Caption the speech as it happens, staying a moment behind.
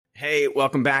Hey,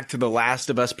 welcome back to The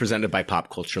Last of Us, presented by Pop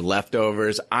Culture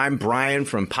Leftovers. I'm Brian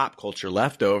from Pop Culture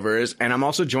Leftovers, and I'm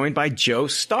also joined by Joe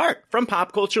Stark from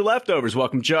Pop Culture Leftovers.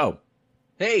 Welcome, Joe.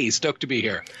 Hey, stoked to be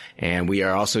here. And we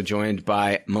are also joined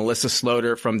by Melissa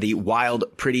Sloter from the Wild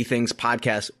Pretty Things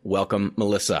podcast. Welcome,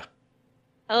 Melissa.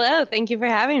 Hello, thank you for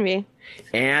having me.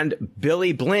 And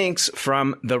Billy Blinks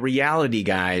from The Reality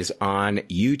Guys on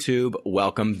YouTube.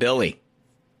 Welcome, Billy.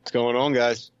 What's going on,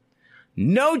 guys?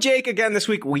 No Jake again this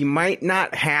week. We might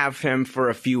not have him for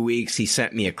a few weeks. He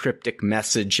sent me a cryptic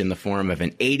message in the form of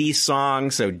an 80s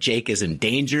song, so Jake is in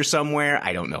danger somewhere.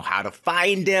 I don't know how to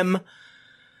find him.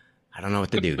 I don't know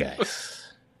what to do,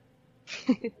 guys.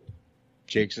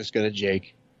 Jake's just gonna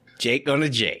Jake. Jake gonna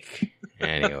Jake.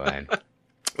 Anyway,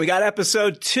 we got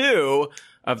episode 2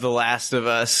 of The Last of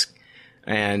Us,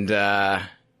 and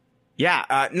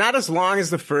not as long as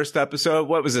the first episode.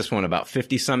 What was this one, about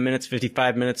 50-some minutes,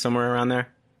 55 minutes, somewhere around there?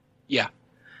 Yeah.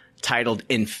 Titled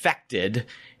Infected,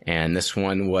 and this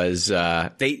one was,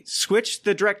 they switched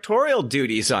the directorial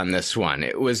duties on this one.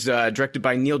 It was directed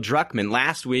by Neil Druckmann.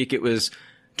 Last week it was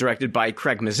directed by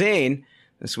Craig Mazin.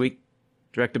 This week,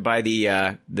 directed by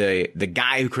the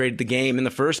guy who created the game in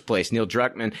the first place, Neil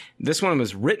Druckmann. This one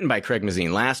was written by Craig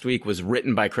Mazin. Last week was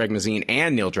written by Craig Mazin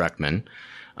and Neil Druckmann.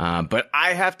 But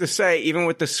I have to say, even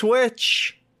with the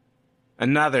switch,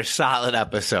 another solid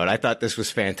episode. I thought this was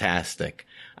fantastic.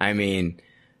 I mean,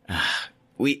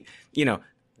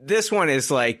 this one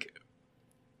is like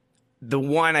the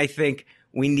one I think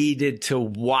we needed to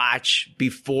watch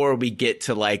before we get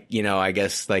to I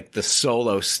guess like the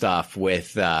solo stuff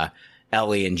with,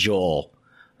 Ellie and Joel,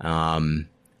 and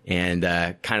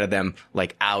kind of them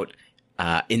like out,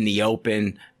 in the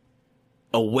open,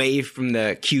 away from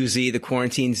the QZ, the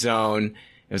quarantine zone.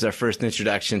 It was our first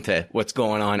introduction to what's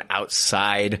going on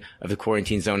outside of the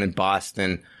quarantine zone in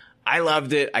Boston. I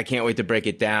loved it. I can't wait to break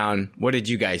it down. What did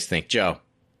you guys think, Joe?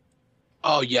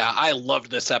 Oh, yeah, I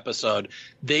loved this episode.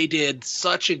 They did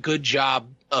such a good job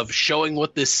of showing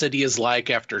what this city is like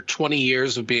after 20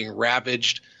 years of being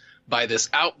ravaged by this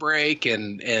outbreak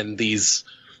and these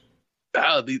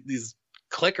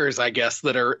clickers, I guess,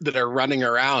 that are running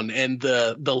around, and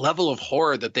the level of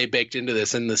horror that they baked into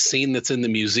this, and the scene that's in the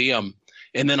museum,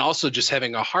 and then also just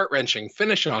having a heart-wrenching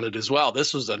finish on it as well.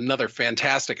 This was another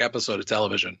fantastic episode of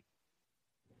television.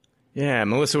 Yeah,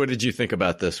 Melissa, what did you think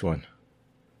about this one?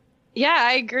 Yeah,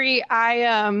 I agree.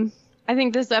 I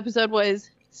think this episode was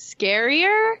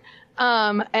scarier.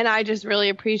 And I just really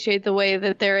appreciate the way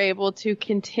that they're able to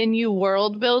continue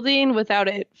world building without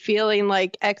it feeling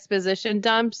like exposition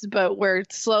dumps, but we're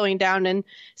slowing down and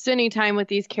spending time with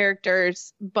these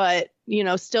characters, but,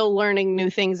 still learning new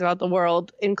things about the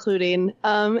world, including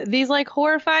these like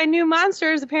horrifying new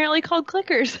monsters apparently called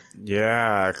clickers.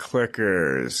 Yeah,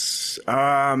 clickers.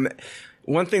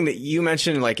 One thing that you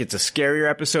mentioned, like it's a scarier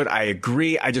episode, I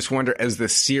agree. I just wonder as the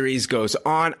series goes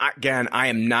on, again, I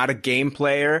am not a game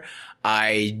player.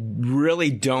 I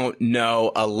really don't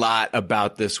know a lot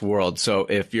about this world. So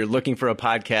if you're looking for a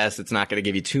podcast, it's not going to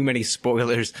give you too many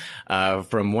spoilers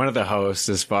from one of the hosts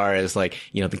as far as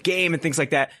the game and things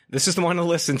like that. This is the one to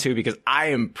listen to because I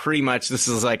am pretty much,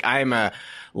 I'm a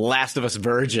Last of Us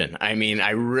virgin. I mean,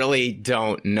 I really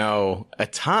don't know a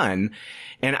ton.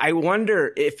 And I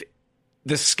wonder if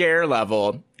the scare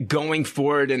level going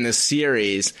forward in this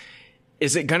series,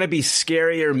 is it going to be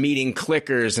scarier meeting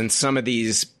clickers and some of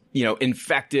these,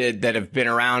 infected that have been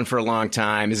around for a long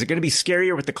time? Is it going to be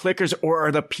scarier with the clickers, or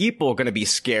are the people going to be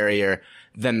scarier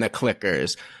than the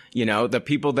clickers? The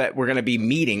people that we're going to be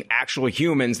meeting, actual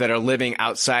humans that are living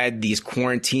outside these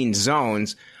quarantine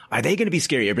zones, are they going to be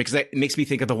scarier? Because that makes me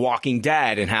think of The Walking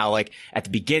Dead and how at the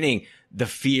beginning, the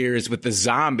fears with the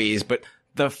zombies, but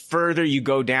the further you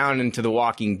go down into The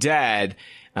Walking Dead,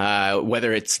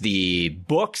 whether it's the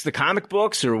books, the comic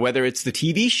books, or whether it's the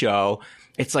TV show,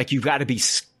 it's like you've got to be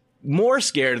more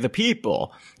scared of the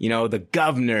people. The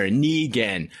governor,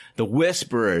 Negan, the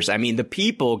Whisperers. I mean, the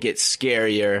people get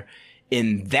scarier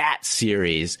in that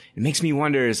series. It makes me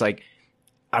wonder,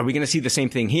 are we going to see the same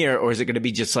thing here, or is it going to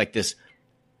be just like this,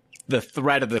 the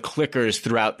threat of the clickers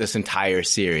throughout this entire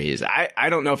series? I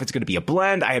don't know if it's going to be a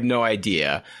blend. I have no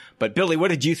idea. But Billy, what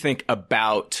did you think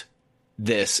about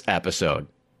this episode?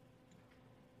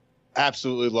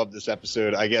 Absolutely love this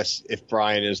episode. I guess if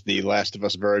Brian is the Last of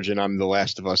Us virgin, I'm the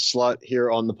Last of Us slut here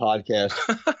on the podcast.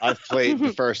 I've played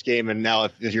the first game, and now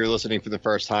if you're listening for the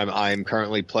first time, I'm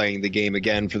currently playing the game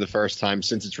again for the first time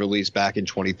since its release back in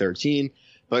 2013,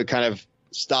 but kind of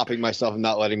stopping myself and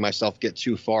not letting myself get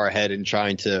too far ahead and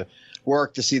trying to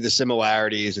work to see the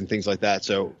similarities and things like that.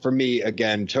 So for me,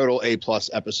 again, total A+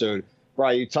 episode.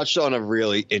 Right, you touched on a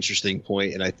really interesting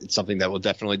point, and it's something that will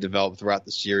definitely develop throughout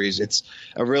the series. It's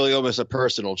a really almost a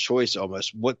personal choice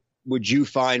almost. What would you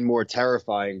find more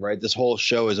terrifying, right? This whole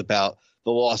show is about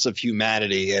the loss of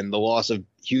humanity and the loss of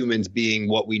humans being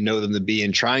what we know them to be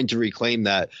and trying to reclaim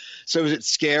that. So is it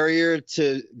scarier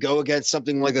to go against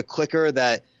something like a clicker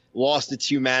that lost its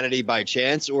humanity by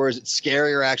chance, or is it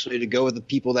scarier actually to go with the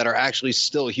people that are actually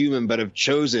still human but have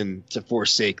chosen to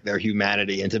forsake their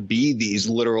humanity and to be these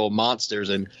literal monsters?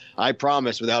 And I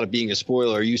promise, without it being a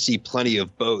spoiler, you see plenty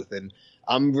of both. And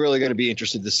I'm really going to be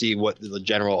interested to see what the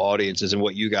general audience is and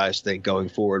what you guys think going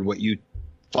forward, what you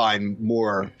find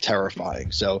more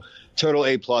terrifying. So total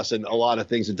A+, and a lot of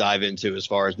things to dive into as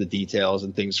far as the details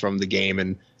and things from the game,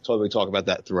 and totally talk about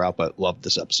that throughout, but love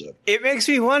this episode. It makes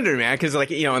me wonder, man, because like,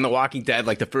 you know, in The Walking Dead,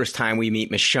 like the first time we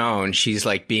meet Michonne, she's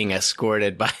like being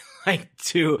escorted by like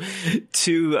two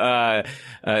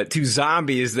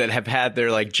zombies that have had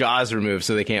their like jaws removed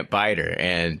so they can't bite her,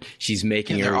 and she's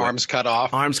making her arms cut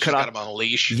off. Arms cut off. Got them on a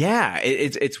leash. Yeah,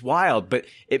 it's wild, but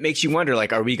it makes you wonder,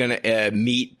 like, are we going to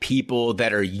meet people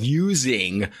that are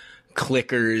using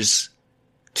clickers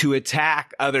to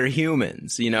attack other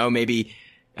humans? You know, maybe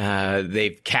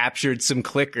they've captured some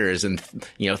clickers and,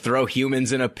 you know, throw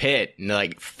humans in a pit and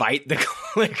like fight the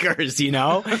clickers, you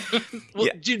know? Well,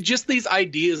 just these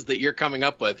ideas that you're coming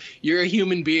up with. You're a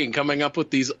human being coming up with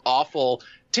these awful,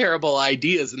 terrible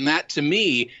ideas. And that to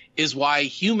me is why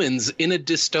humans in a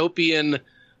dystopian,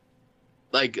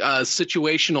 like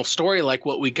situational story like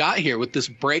what we got here with this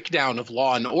breakdown of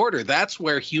law and order, that's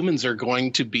where humans are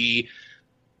going to be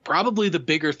probably the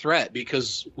bigger threat,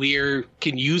 because we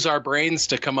can use our brains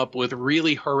to come up with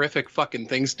really horrific fucking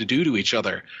things to do to each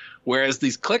other. Whereas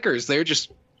these clickers, they're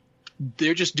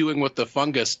just doing what the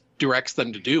fungus directs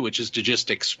them to do, which is to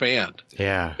just expand.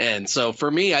 Yeah. And so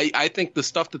for me, I think the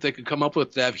stuff that they could come up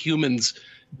with to have humans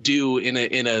do in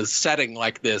a setting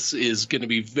like this is going to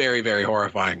be very, very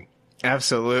horrifying.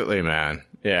 Absolutely, man.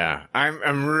 Yeah.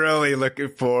 I'm really looking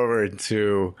forward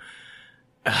to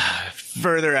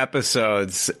further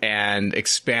episodes and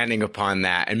expanding upon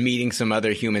that and meeting some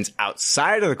other humans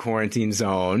outside of the quarantine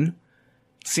zone,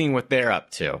 seeing what they're up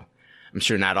to. I'm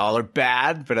sure not all are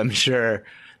bad, but I'm sure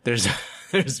there's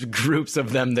groups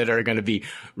of them that are going to be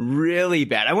really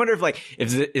bad. I wonder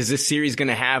is this series going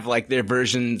to have like their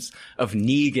versions of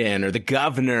Negan or the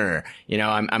governor? You know,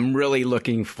 I'm really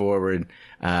looking forward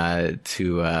to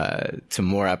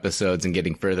more episodes and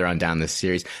getting further on down this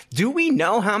series. Do we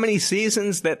know how many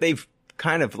seasons that they've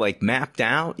kind of like mapped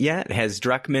out yet? Has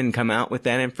Druckmann come out with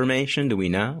that information? Do we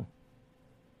know?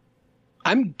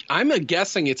 I'm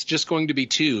guessing it's just going to be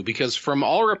 2, because from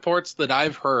all reports that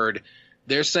I've heard,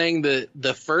 they're saying that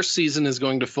the first season is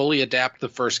going to fully adapt the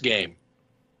first game.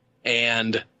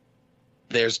 And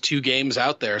there's 2 games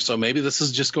out there, so maybe this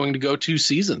is just going to go 2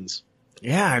 seasons.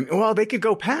 Yeah, well, they could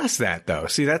go past that, though.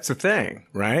 See, that's the thing,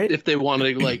 right? If they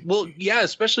wanted to, like, well, yeah,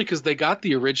 especially because they got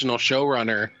the original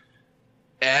showrunner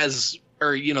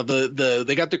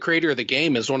they got the creator of the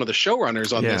game as one of the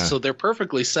showrunners on this, so they're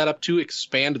perfectly set up to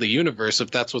expand the universe if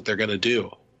that's what they're going to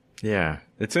do. Yeah,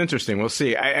 it's interesting. We'll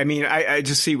see. I mean, I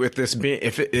just see with this being,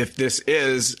 if this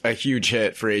is a huge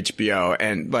hit for HBO,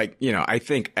 and like, you know, I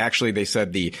think actually they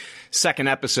said the second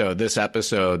episode, this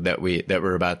episode that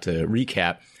we're about to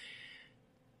recap,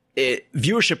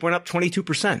 viewership went up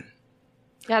 22%.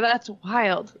 Yeah, that's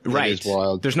wild. Right. It is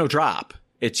wild. There's no drop.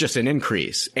 It's just an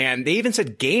increase. And they even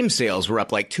said game sales were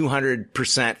up like 200%,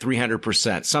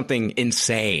 300%, something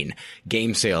insane.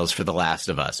 Game sales for The Last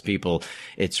of Us.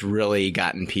 It's really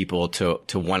gotten people to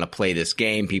want to play this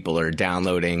game. People are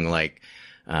downloading like,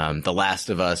 The Last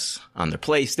of Us on their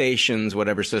PlayStations,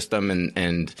 whatever system.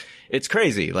 And it's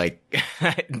crazy. Like,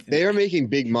 they are making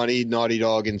big money, Naughty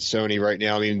Dog and Sony right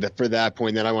now. I mean, for that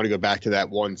point, then I want to go back to that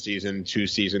 1 season, 2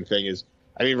 season thing is,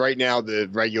 I mean, right now, the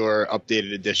regular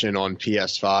updated edition on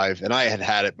PS5, and I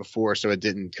had it before, so it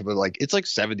didn't come like, it's like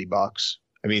 $70.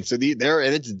 I mean, so and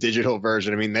it's a digital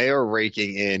version. I mean, they are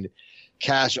raking in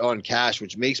cash on cash,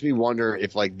 which makes me wonder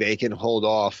if like they can hold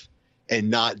off and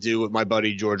not do what my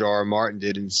buddy George R.R. Martin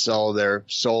did and sell their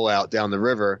soul out down the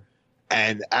river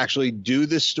and actually do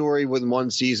this story with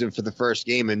 1 season for the first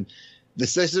game. And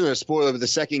this isn't a spoiler, but the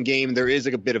second game, there is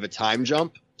like a bit of a time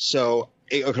jump. So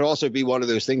it could also be one of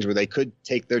those things where they could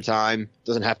take their time.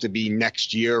 Doesn't have to be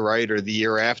next year, right, or the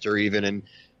year after even, and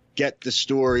get the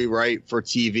story right for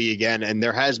TV again. And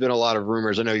there has been a lot of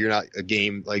rumors. I know you're not a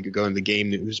game, like going to game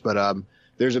news, but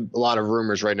there's a lot of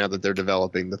rumors right now that they're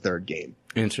developing the 3rd game.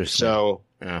 Interesting. So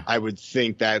yeah. I would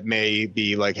think that may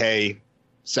be like, hey,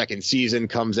 second season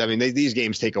comes. I mean, these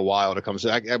games take a while to come. So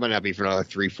that might not be for another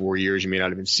 3-4 years. You may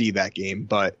not even see that game,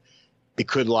 but it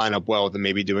could line up well with them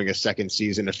maybe doing a second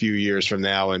season a few years from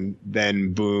now, and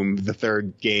then boom, the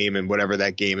third game and whatever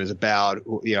that game is about,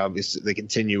 you know, they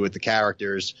continue with the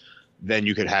characters, then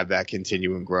you could have that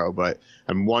continue and grow. But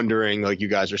I'm wondering, like you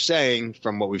guys are saying,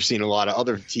 from what we've seen a lot of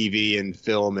other TV and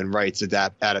film and rights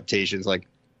adaptations, like,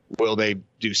 will they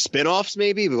do spin-offs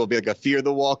maybe? Will it be like a Fear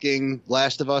the Walking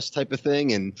Last of Us type of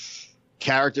thing, and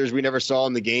characters we never saw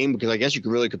in the game? Because I guess you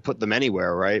could put them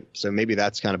anywhere, right? So maybe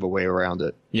that's kind of a way around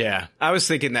it. Yeah, I was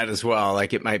thinking that as well.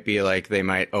 Like, it might be like they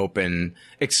might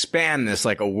expand this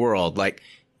like a world, like,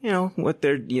 you know, what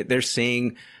they're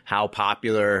seeing how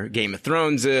popular Game of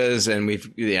Thrones is, and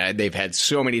they've had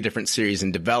so many different series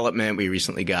in development. We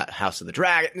recently got House of the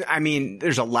Dragon. I mean,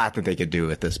 there's a lot that they could do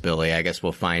with this, Billy. I guess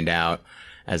we'll find out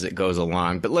as it goes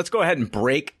along. But let's go ahead and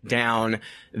break down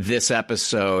this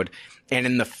episode. And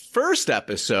in the first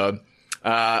episode,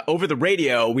 over the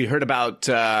radio, we heard about,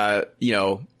 you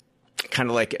know, kind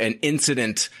of like an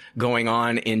incident going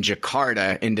on in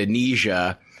Jakarta,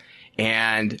 Indonesia.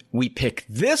 And we pick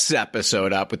this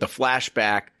episode up with a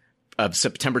flashback of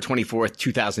September 24th,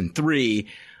 2003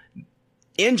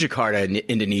 in Jakarta,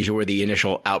 Indonesia, where the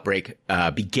initial outbreak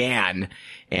began.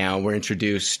 And we're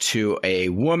introduced to a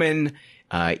woman,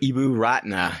 Ibu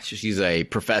Ratna. She's a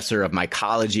professor of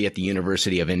mycology at the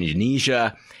University of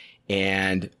Indonesia.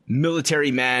 And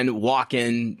military men walk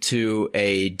into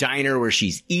a diner where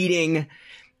she's eating,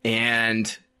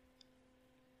 and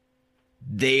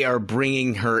they are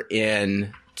bringing her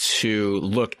in to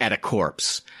look at a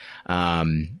corpse.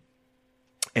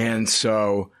 And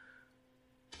so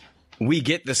we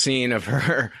get the scene of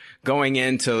her going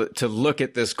in to look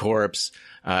at this corpse.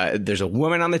 There's a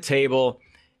woman on the table,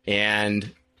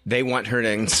 and they want her to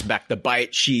inspect the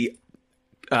bite. She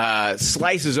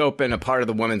slices open a part of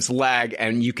the woman's leg,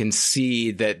 and you can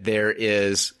see that there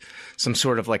is some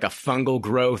sort of like a fungal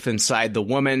growth inside the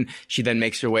woman. She then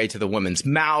makes her way to the woman's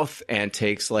mouth and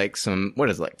takes like some, what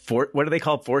are they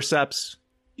called? Forceps?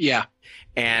 Yeah.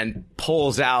 And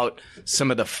pulls out some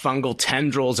of the fungal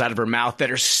tendrils out of her mouth that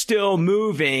are still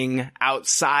moving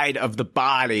outside of the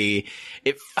body.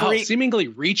 Seemingly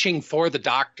reaching for the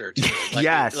doctor, too. Like,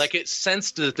 yes. Like it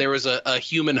sensed that there was a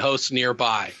human host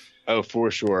nearby. Oh,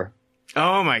 for sure.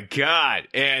 Oh my God.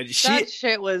 And that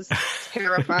shit was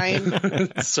terrifying.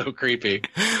 It's so creepy.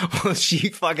 Well, she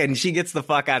gets the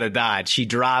fuck out of Dodge. She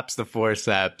drops the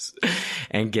forceps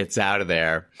and gets out of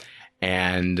there.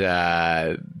 And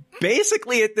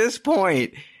basically at this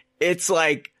point, it's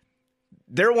like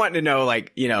they're wanting to know,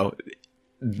 like, you know,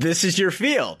 this is your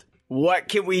field. What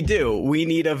can we do? We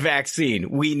need a vaccine.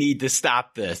 We need to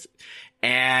stop this.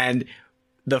 And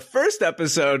the first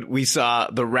episode, we saw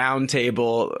the round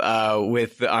table on the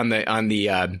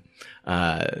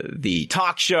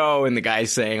talk show, and the guy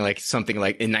saying like something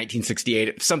like in 1968,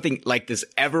 if something like this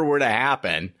ever were to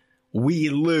happen, we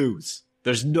lose.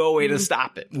 There's no way to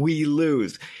stop it. We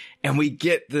lose. And we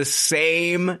get the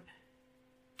same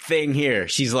thing here.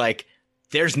 She's like,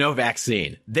 there's no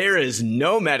vaccine. There is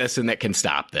no medicine that can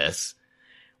stop this.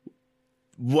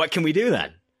 What can we do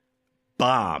then?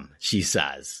 Bomb, she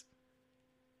says.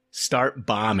 Start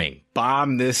bombing.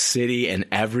 Bomb this city and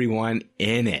everyone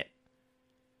in it.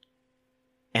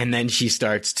 And then she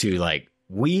starts to like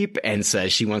weep and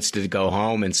says she wants to go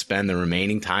home and spend the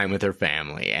remaining time with her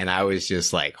family. And I was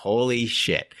just like, holy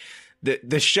shit.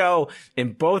 The show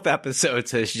in both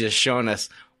episodes has just shown us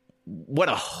what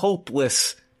a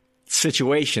hopeless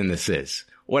situation this is.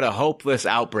 What a hopeless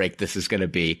outbreak this is going to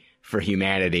be for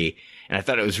humanity. And I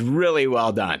thought it was really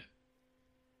well done.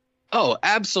 Oh,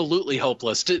 absolutely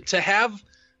hopeless. To have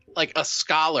like a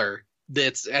scholar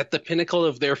that's at the pinnacle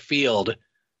of their field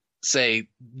say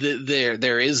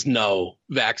there is no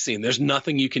vaccine. There's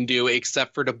nothing you can do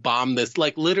except for to bomb this,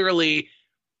 like literally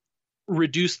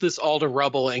reduce this all to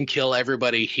rubble and kill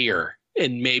everybody here.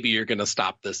 And maybe you're going to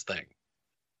stop this thing.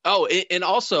 Oh, and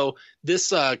also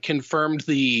this confirmed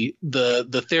the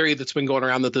theory that's been going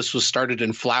around that this was started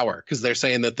in flour, because they're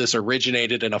saying that this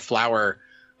originated in a flour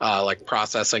like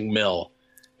processing mill.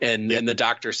 And the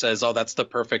doctor says, oh, that's the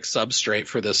perfect substrate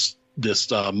for this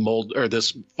mold or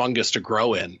this fungus to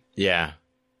grow in. Yeah.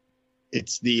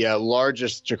 It's the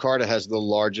largest. Jakarta has the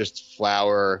largest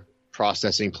flour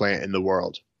processing plant in the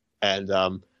world.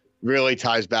 And really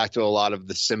ties back to a lot of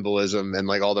the symbolism and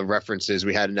like all the references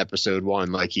we had in episode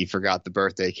 1. Like he forgot the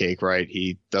birthday cake, right?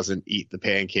 He doesn't eat the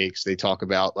pancakes. They talk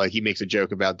about, like, he makes a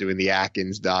joke about doing the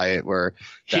Atkins diet where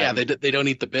they don't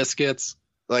eat the biscuits.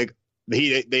 Like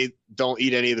they don't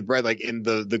eat any of the bread. Like in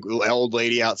the old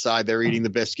lady outside, they're eating the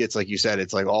biscuits. Like you said,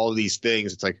 it's like all of these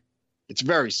things. It's like, It's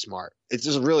very smart. It's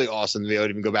just really awesome to be able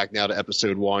to even go back now to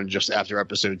episode 1 just after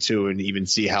episode 2 and even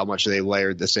see how much they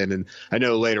layered this in. And I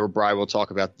know later Brian will talk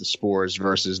about the spores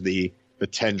versus the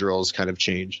tendrils kind of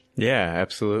change. Yeah,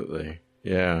 absolutely.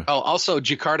 Yeah. Oh, also,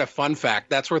 Jakarta, fun fact,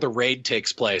 that's where the raid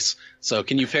takes place. So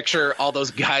can you picture all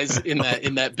those guys in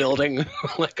that building,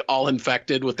 like all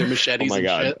infected with their machetes and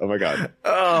shit? Oh, my God.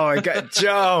 Oh, my God.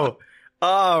 Joe.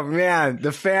 Oh, man.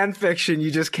 The fan fiction you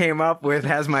just came up with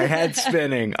has my head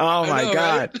spinning. Oh, my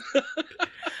God. Right?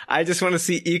 I just want to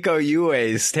see Iko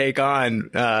Uwais take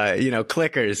on,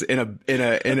 clickers in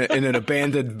an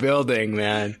abandoned building,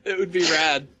 man. It would be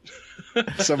rad.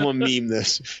 Someone meme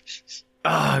this.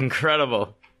 Oh,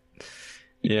 incredible.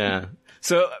 Yeah.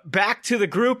 So back to the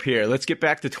group here. Let's get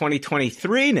back to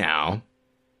 2023 now.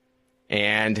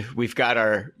 And we've got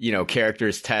our,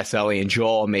 characters, Tess, Ellie, and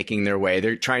Joel making their way.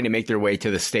 They're trying to make their way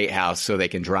to the state house so they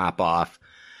can drop off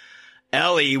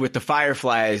Ellie with the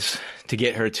Fireflies to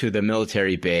get her to the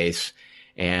military base.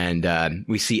 And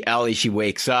we see Ellie. She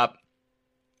wakes up.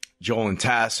 Joel and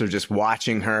Tess are just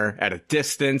watching her at a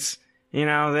distance.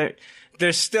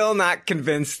 They're still not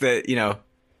convinced that,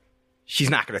 she's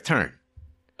not going to turn.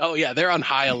 Oh, yeah. They're on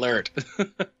high alert.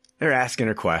 They're asking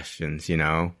her questions,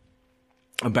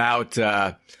 about,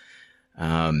 like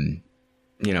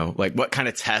what kind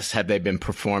of tests have they been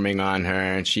performing on her?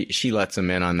 And she lets them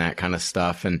in on that kind of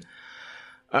stuff. And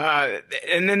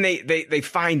then they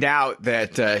find out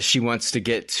that she wants to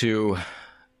get to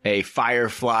a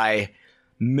Firefly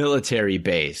military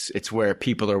base. It's where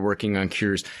people are working on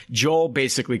cures. Joel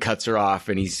basically cuts her off,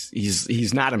 and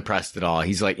he's not impressed at all.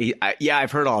 He's like, yeah,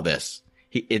 I've heard all this.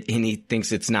 And he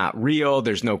thinks it's not real.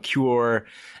 There's no cure.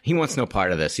 He wants no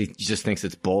part of this. He just thinks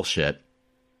it's bullshit.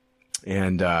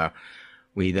 And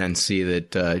we then see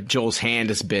that Joel's hand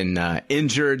has been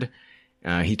injured.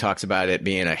 He talks about it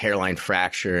being a hairline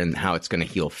fracture and how it's going to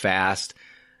heal fast.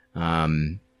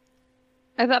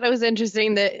 I thought it was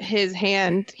interesting that his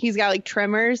hand, he's got like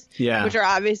tremors, which are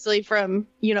obviously from,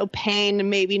 pain and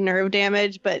maybe nerve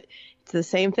damage, but it's the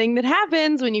same thing that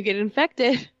happens when you get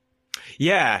infected.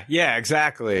 Yeah,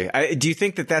 exactly. Do you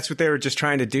think that that's what they were just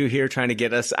trying to do here, trying to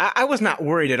get us? I was not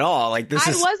worried at all. I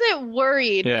wasn't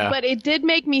worried, but it did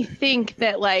make me think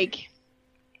that, like,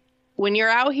 when you're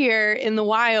out here in the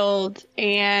wild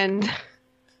and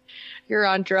you're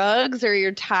on drugs or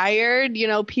you're tired,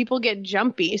 people get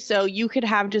jumpy. So you could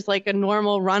have just like a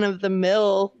normal run of the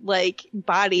mill, like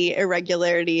body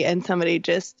irregularity, and somebody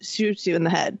just shoots you in the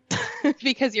head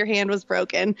because your hand was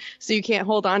broken. So you can't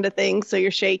hold on to things. So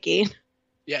you're shaking.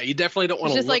 Yeah, you definitely don't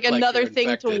want to. It's just like another thing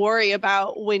infected. to worry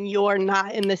about when you're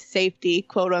not in the safety,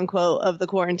 quote unquote, of the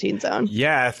quarantine zone.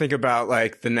 Yeah, think about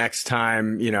like the next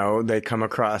time, they come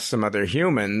across some other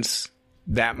humans.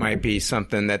 That might be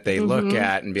something that they look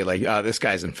at and be like, oh, this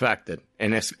guy's infected.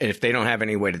 And if they don't have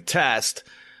any way to test,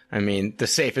 I mean, the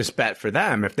safest bet for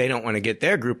them, if they don't want to get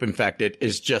their group infected,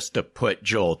 is just to put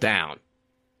Joel down.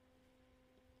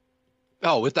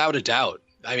 Oh, without a doubt.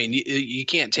 I mean, you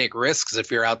can't take risks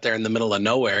if you're out there in the middle of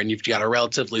nowhere and you've got a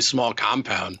relatively small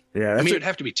compound. Yeah, I mean, it'd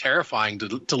have to be terrifying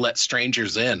to let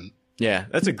strangers in. Yeah,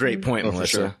 that's a great point, Melissa.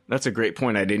 Sure. That's a great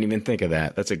point. I didn't even think of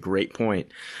that. That's a great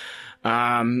point.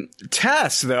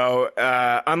 Tess, though,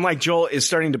 unlike Joel, is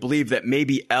starting to believe that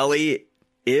maybe Ellie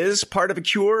is part of a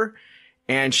cure,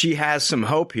 and she has some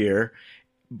hope here.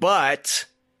 But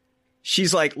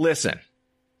she's like, listen,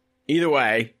 either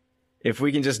way, if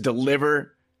we can just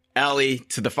deliver Ellie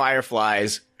to the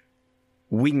Fireflies,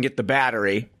 we can get the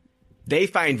battery. They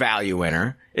find value in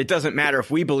her. It doesn't matter if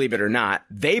we believe it or not.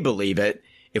 They believe it.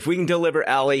 If we can deliver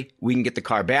Ellie, we can get the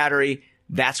car battery.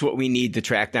 That's what we need to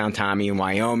track down Tommy in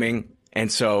Wyoming. And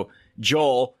so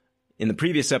Joel, in the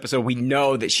previous episode, we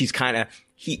know that she's kind of,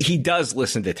 he does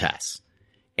listen to Tess.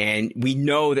 And we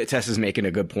know that Tess is making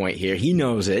a good point here. He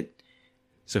knows it.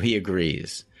 So he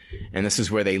agrees. And this is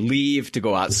where they leave to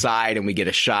go outside, and we get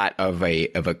a shot of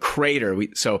a crater.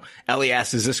 So Ellie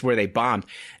asks, is this where they bombed?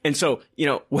 And so,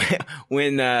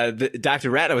 when the Dr.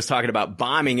 Ratna was talking about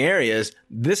bombing areas,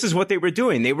 this is what they were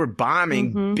doing. They were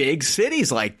bombing big cities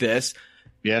like this.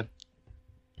 Yeah.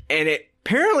 And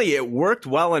apparently it worked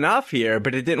well enough here,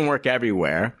 but it didn't work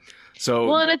everywhere. So,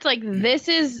 well, and it's like, this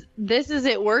is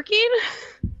it working?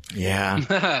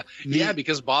 Yeah. Yeah,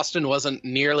 because Boston wasn't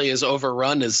nearly as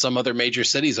overrun as some other major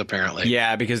cities, apparently.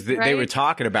 Yeah, because they were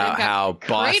talking about how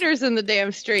Boston... craters in the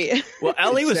damn street. Well,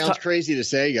 Ellie was... sounds crazy to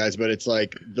say, guys, but it's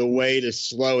like the way to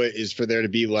slow it is for there to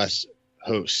be less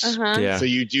hosts. Yeah. So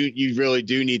you really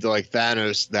do need to like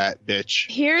Thanos that bitch.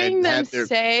 Hearing them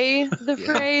say the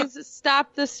phrase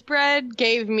 "stop the spread"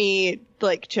 gave me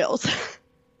like chills.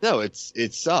 No, it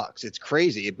sucks. It's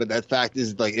crazy. But that fact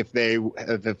is, like, if they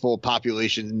have a full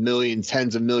population, millions,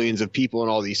 tens of millions of people in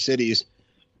all these cities,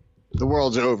 the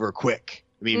world's over quick.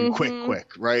 I mean,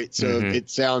 quick, right? So it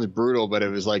sounds brutal, but it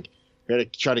was like, we got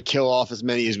to try to kill off as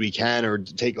many as we can, or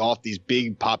take off these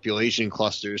big population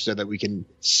clusters so that we can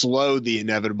slow the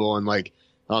inevitable. And like,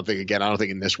 I don't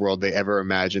think in this world they ever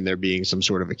imagined there being some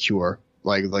sort of a cure,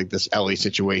 like this Ellie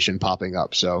situation popping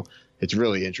up. So it's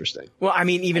really interesting. Well, I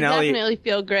mean, even I Ellie definitely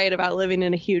feel great about living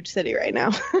in a huge city right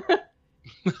now.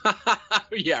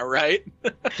 Yeah, right.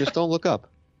 Just don't look up.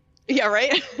 Yeah,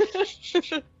 right.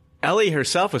 Ellie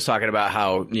herself was talking about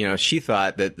how, she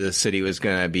thought that the city was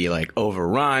going to be like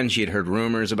overrun. She had heard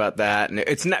rumors about that. And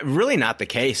it's really not the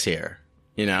case here.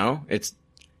 It's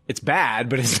bad,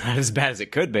 but it's not as bad as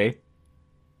it could be.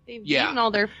 They've eaten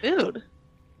all their food.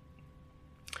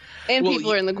 And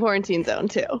people are in the quarantine zone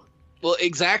too. Well,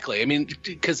 exactly. I mean,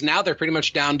 because now they're pretty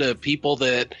much down to people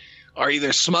that are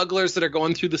either smugglers that are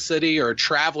going through the city or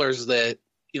travelers that,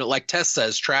 like Tess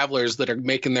says, travelers that are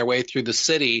making their way through the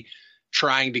city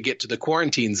trying to get to the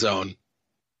quarantine zone.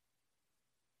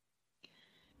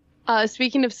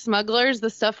 Speaking of smugglers, the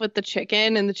stuff with the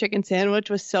chicken and the chicken sandwich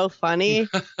was so funny.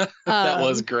 That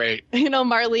was great.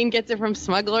 Marlene gets it from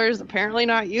smugglers, apparently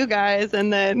not you guys.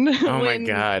 And then my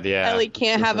God, yeah. Ellie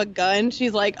can't have a gun,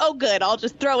 she's like, oh, good, I'll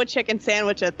just throw a chicken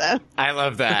sandwich at them. I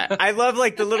love that. I love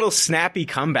like the little snappy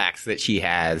comebacks that she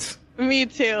has. Me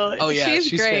too. Oh, yeah,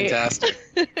 she's great. fantastic.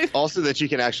 Also that you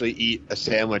can actually eat a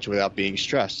sandwich without being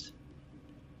stressed.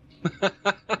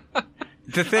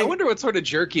 I wonder what sort of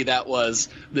jerky that was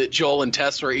that Joel and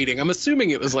Tess were eating. I'm assuming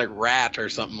it was like rat or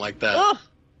something like that. Ugh.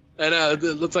 I know, it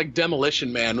looks like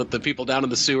Demolition Man with the people down in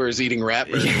the sewers eating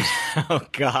rat burgers. Yeah. Oh,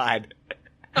 God.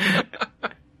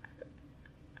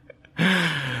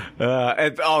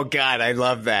 Oh, God, I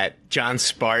love that. John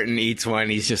Spartan eats one.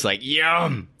 He's just like,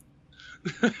 yum.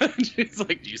 She's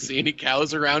like, do you see any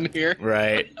cows around here?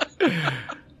 Right.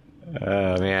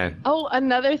 Oh, man. Oh,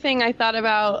 another thing I thought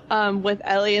about with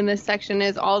Ellie in this section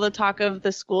is all the talk of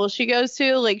the school she goes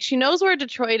to. Like, she knows where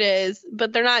Detroit is,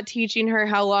 but they're not teaching her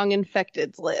how long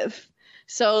infecteds live.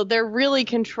 So they're really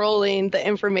controlling the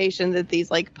information that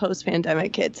these, like,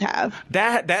 post-pandemic kids have.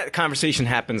 That conversation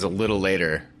happens a little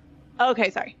later. Okay,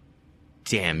 sorry.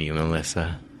 Damn you,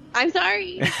 Melissa. I'm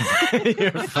sorry.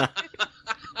 You're fine.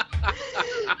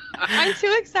 I'm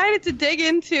too excited to dig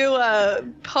into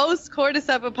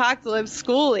post-cordyceps apocalypse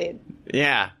schooling.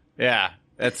 Yeah.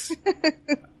 That's...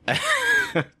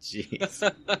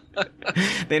 Jeez.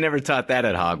 They never taught that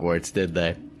at Hogwarts, did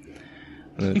they?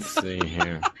 Let's see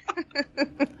here.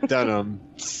 Dunham.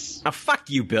 Oh, fuck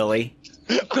you, Billy.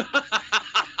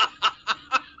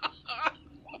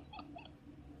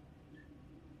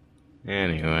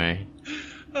 Anyway.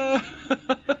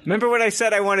 Remember when I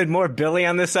said I wanted more Billy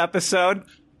on this episode?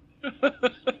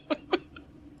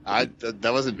 That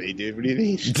wasn't me, dude. What do you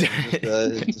mean?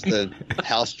 Just a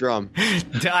house drum.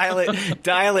 Dial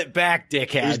it back,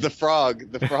 dickhead. It was the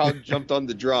frog. The frog jumped on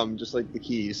the drum just like the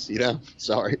keys,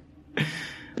 Sorry.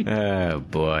 Oh,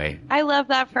 boy. I love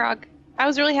that frog. I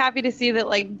was really happy to see that,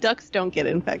 like, ducks don't get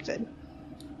infected.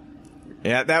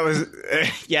 Yeah, that was...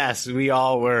 yes, we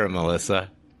all were, Melissa.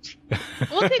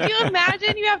 Well, could you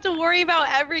imagine you have to worry about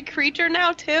every creature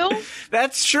now, too?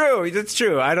 That's true.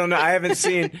 I don't know. I haven't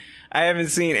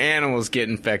seen animals get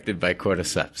infected by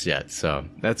cordyceps yet, so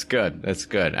that's good.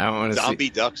 I don't want to zombie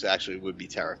ducks actually would be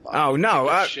terrifying. Oh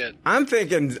no, shit. I'm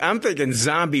thinking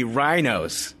zombie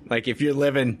rhinos. Like if you're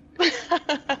living.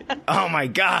 Oh my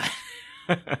God.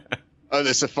 Oh,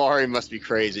 the safari must be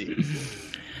crazy.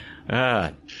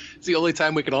 It's the only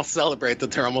time we can all celebrate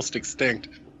that they're almost extinct.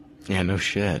 Yeah, no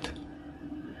shit.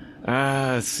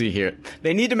 Let's see here.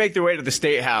 They need to make their way to the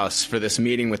State House for this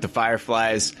meeting with the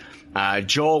Fireflies.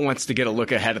 Joel wants to get a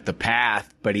look ahead at the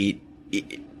path, but he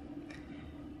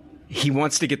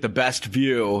wants to get the best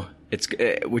view,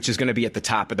 which is going to be at the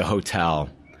top of the hotel.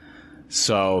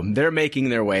 So they're making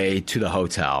their way to the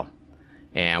hotel.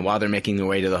 And while they're making their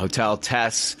way to the hotel,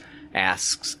 Tess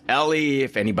asks Ellie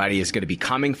if anybody is going to be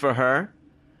coming for her.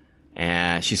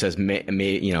 And she says,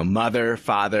 mother,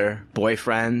 father,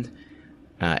 boyfriend.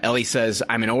 Ellie says,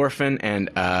 I'm an orphan, and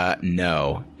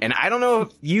no. And I don't know if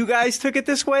you guys took it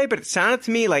this way, but it sounded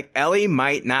to me like Ellie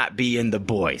might not be in the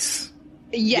boys.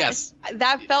 Yes.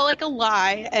 That felt like a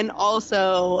lie, and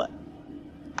also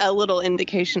a little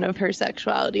indication of her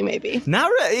sexuality, maybe.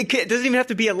 Not really. It doesn't even have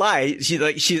to be a lie.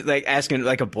 She's like asking,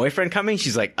 like, a boyfriend coming?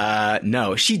 She's like,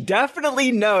 no. She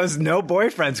definitely knows no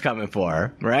boyfriend's coming for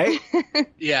her, right?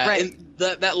 Yeah, right. And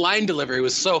that line delivery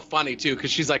was so funny, too,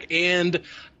 because she's like, and...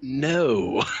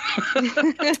 no.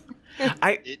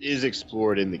 It is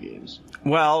explored in the games.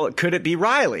 Well, could it be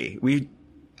Riley? We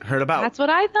heard about... That's what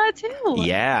I thought, too.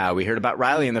 Yeah, we heard about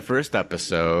Riley in the first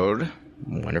episode.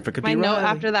 Wonder if it could be Riley. My note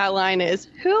after that line is,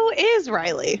 who is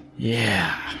Riley?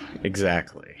 Yeah,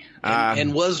 exactly.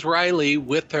 And was Riley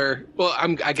with her? Well,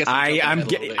 I guess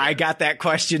I got that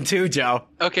question too, Joe.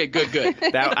 Okay, good.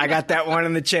 I got that one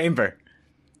in the chamber.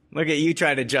 Look at you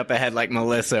trying to jump ahead like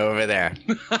Melissa over there.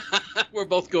 We're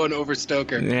both going over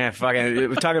Stoker. Yeah, fucking. We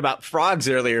were talking about frogs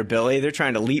earlier, Billy. They're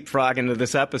trying to leapfrog into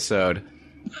this episode.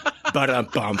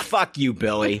 But fuck you,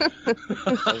 Billy. That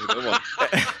was a good one.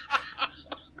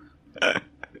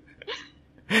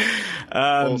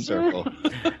 Full circle.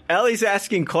 Ellie's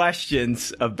asking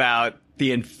questions about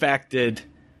the infected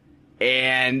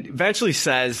and eventually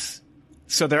says,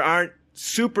 so there aren't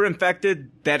super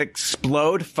infected that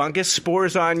explode fungus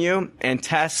spores on you? And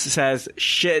Tess says,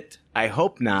 shit, I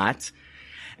hope not.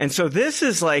 And so this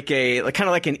is like kind of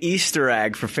like an Easter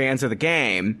egg for fans of the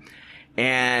game.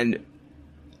 And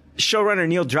showrunner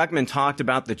Neil Druckmann talked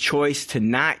about the choice to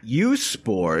not use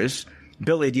spores.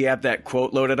 Billy, do you have that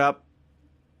quote loaded up?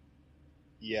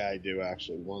 Yeah, I do,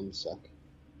 actually. One sec.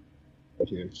 If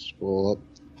you can scroll up.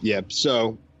 Yep.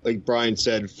 So, like Brian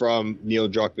said, from Neil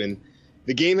Druckmann,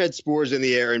 the game had spores in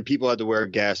the air and people had to wear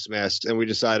gas masks, and we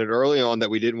decided early on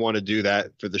that we didn't want to do that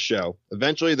for the show.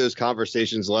 Eventually, those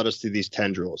conversations led us to these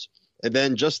tendrils. And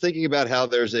then just thinking about how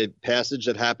there's a passage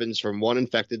that happens from one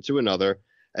infected to another,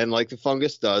 and like the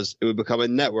fungus does, it would become a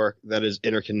network that is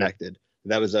interconnected.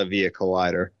 That was via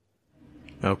Collider.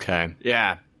 Okay.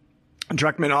 Yeah.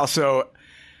 Druckmann also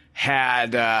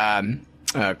had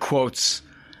quotes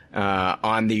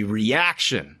on the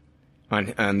reaction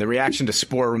on the reaction to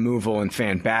spore removal and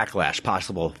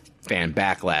possible fan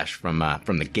backlash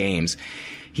from the games.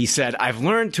 He said, "I've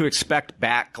learned to expect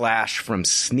backlash from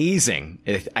sneezing.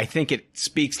 I think it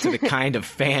speaks to the kind of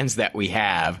fans that we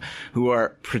have who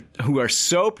are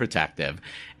so protective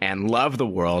and love the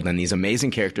world and these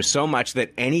amazing characters so much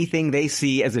that anything they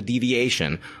see as a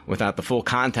deviation without the full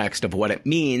context of what it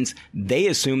means, they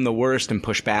assume the worst and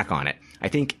push back on it. I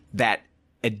think that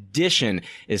addition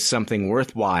is something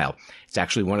worthwhile. It's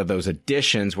actually one of those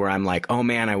additions where I'm like, oh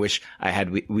man, I wish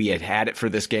we had it for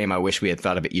this game. I wish we had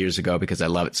thought of it years ago because I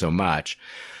love it so much."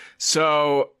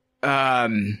 So,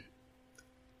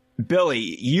 Billy,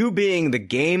 you being the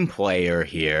game player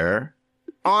here,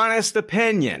 honest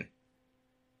opinion,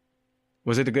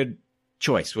 was it a good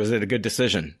choice? Was it a good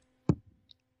decision?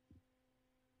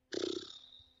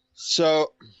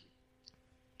 So,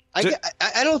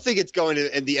 I don't think it's going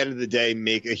to, at the end of the day,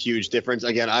 make a huge difference.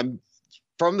 Again, I'm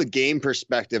from the game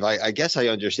perspective. I guess I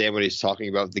understand what he's talking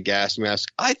about with the gas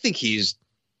mask. I think he's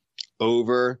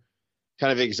over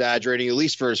kind of exaggerating, at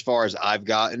least for as far as I've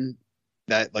gotten,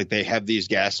 that like they have these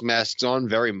gas masks on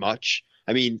very much.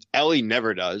 I mean, Ellie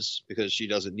never does because she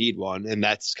doesn't need one. And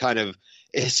that's kind of,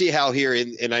 see how here,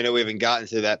 and I know we haven't gotten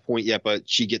to that point yet, but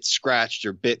she gets scratched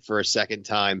or bit for a second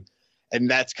time. And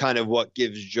that's kind of what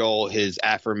gives Joel his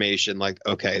affirmation, like,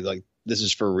 okay, like this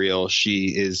is for real. She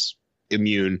is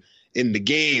immune. In the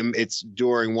game, it's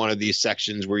during one of these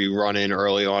sections where you run in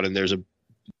early on and the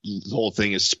whole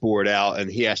thing is spored out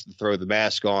and he has to throw the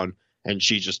mask on and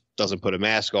she just doesn't put a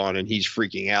mask on and he's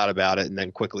freaking out about it and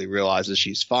then quickly realizes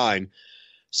she's fine.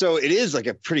 So it is like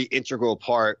a pretty integral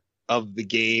part of the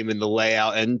game and the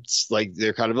layout. And like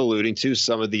they're kind of alluding to,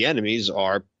 some of the enemies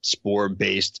are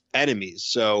spore-based enemies.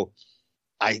 So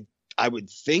I would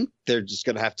think they're just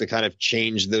going to have to kind of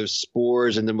change those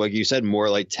spores and then, like you said, more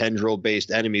like tendril-based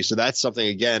enemies. So that's something,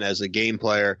 again, as a game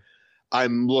player,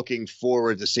 I'm looking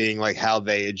forward to seeing like how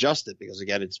they adjust it because,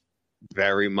 again, it's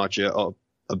very much a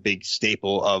big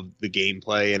staple of the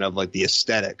gameplay and of like the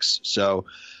aesthetics. So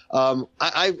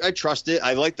I trust it.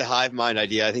 I like the hive mind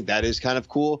idea. I think that is kind of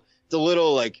cool. It's a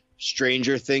little like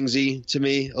Stranger Things-y to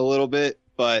me a little bit,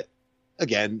 but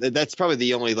again, that's probably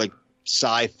the only like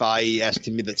sci-fi-esque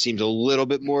to me that seems a little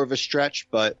bit more of a stretch.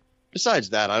 But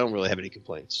besides that, I don't really have any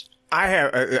complaints. I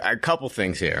have a couple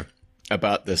things here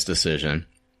about this decision.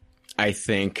 I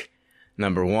think,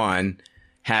 number one,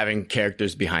 having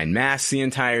characters behind masks the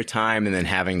entire time and then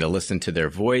having to listen to their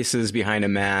voices behind a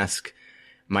mask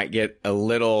might get a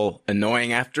little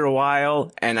annoying after a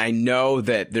while. And I know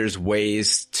that there's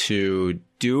ways to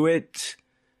do it,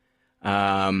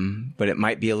 but it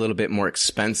might be a little bit more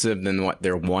expensive than what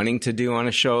they're wanting to do on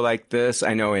a show like this.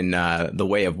 I know in The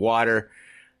Way of Water,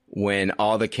 when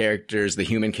all the characters, the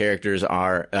human characters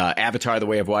are Avatar, The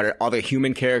Way of Water, all the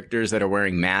human characters that are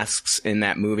wearing masks in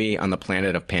that movie on the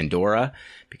planet of Pandora,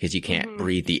 because you can't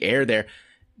breathe the air there,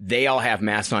 they all have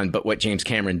masks on. But what James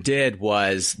Cameron did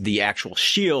was the actual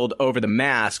shield over the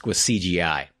mask was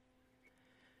CGI.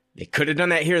 They could have done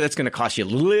that here. That's going to cost you a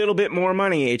little bit more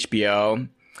money, HBO.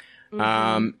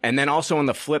 And then also on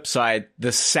the flip side,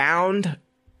 the sound,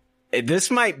 this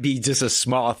might be just a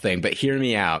small thing, but hear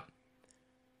me out.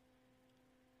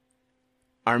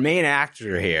 Our main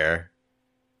actor here,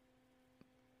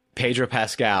 Pedro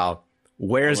Pascal,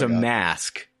 wears a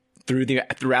mask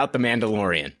throughout The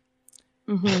Mandalorian.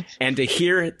 And to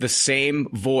hear the same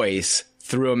voice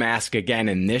through a mask again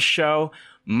in this show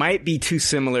might be too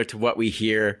similar to what we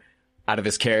hear out of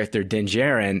his character Din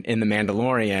Djarin in The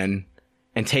Mandalorian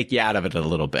and take you out of it a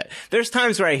little bit. There's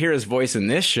times where I hear his voice in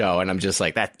this show and I'm just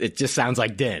like, that, it just sounds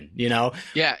like Din, you know?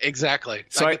 Yeah, exactly.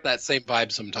 So I get that same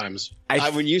vibe sometimes.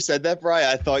 When you said that, Brian,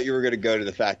 I thought you were going to go to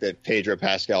the fact that Pedro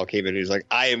Pascal came in and he's like,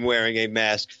 I am wearing a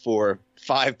mask for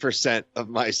 5% of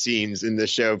my scenes in the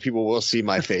show. People will see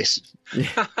my face.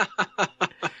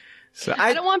 So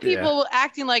I don't want people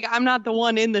acting like I'm not the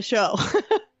one in the show.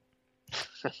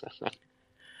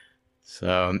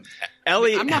 So,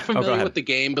 Ellie, I'm not familiar with the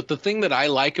game, but the thing that I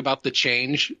like about the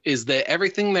change is that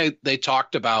everything they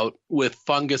talked about with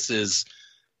funguses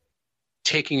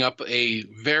taking up a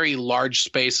very large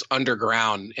space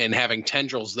underground and having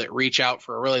tendrils that reach out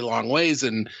for a really long ways,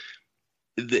 and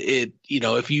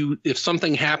if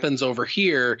something happens over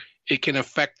here, it can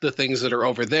affect the things that are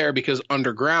over there because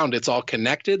underground it's all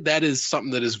connected. That is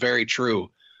something that is very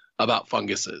true about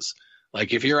funguses.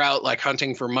 Like if you're out like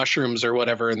hunting for mushrooms or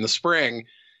whatever in the spring,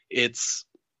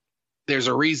 there's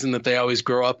a reason that they always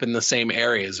grow up in the same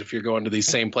areas. If you're going to these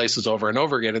same places over and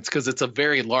over again, it's because it's a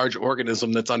very large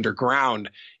organism that's underground,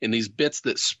 and these bits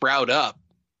that sprout up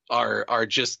are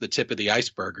just the tip of the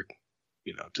iceberg,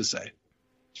 to say.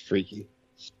 It's freaky.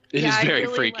 It is very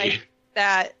freaky. Like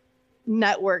that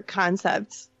network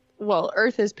concept. Well,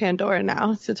 Earth is Pandora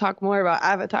now, to talk more about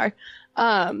Avatar.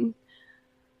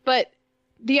 But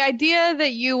the idea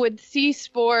that you would see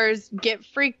spores, get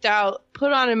freaked out,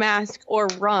 put on a mask, or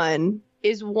run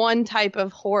is one type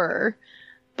of horror.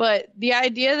 But the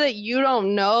idea that you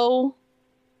don't know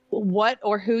what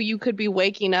or who you could be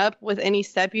waking up with any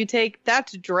step you take,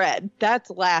 that's dread.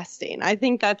 That's lasting. I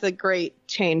think that's a great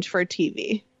change for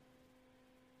TV.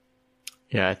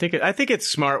 Yeah, I think it's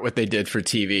smart what they did for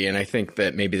TV, and I think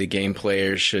that maybe the game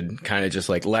players should kind of just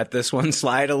like let this one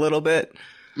slide a little bit.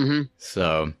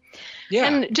 So, yeah.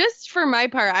 And just for my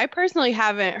part, I personally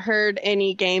haven't heard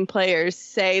any game players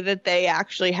say that they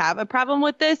actually have a problem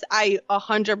with this. I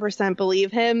 100% believe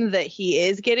him that he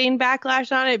is getting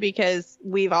backlash on it because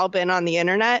we've all been on the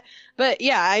internet. But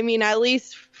yeah, I mean, at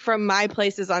least from my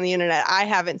places on the internet, I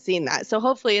haven't seen that. So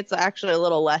hopefully it's actually a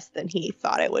little less than he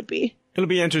thought it would be. It'll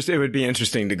be interesting. It would be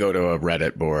interesting to go to a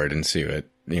Reddit board and see what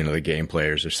the game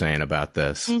players are saying about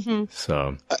this.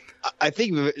 So, I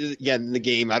think again, the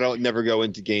game. I don't never go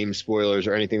into game spoilers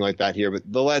or anything like that here, but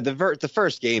the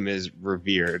first game is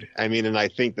revered. I mean, and I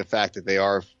think the fact that they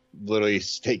are literally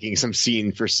taking some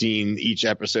scene for scene each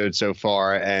episode so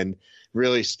far and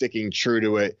really sticking true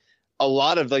to it. A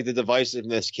lot of like the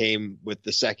divisiveness came with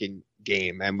the second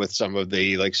game and with some of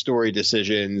the like story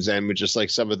decisions and with just like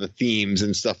some of the themes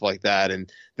and stuff like that,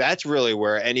 and that's really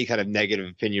where any kind of negative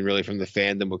opinion really from the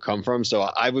fandom would come from. So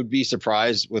I would be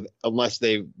surprised unless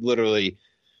they literally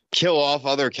kill off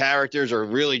other characters or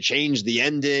really change the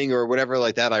ending or whatever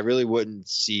like that. I really wouldn't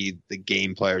see the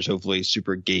game players hopefully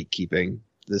super gatekeeping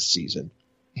this season.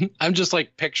 I'm just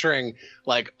like picturing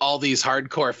like all these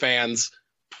hardcore fans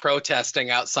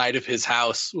protesting outside of his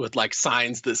house with like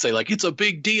signs that say like, it's a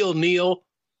big deal, Neil.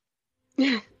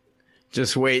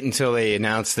 Just wait until they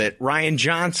announce that Rian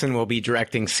Johnson will be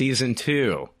directing season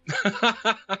 2.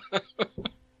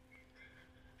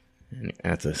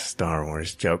 That's a Star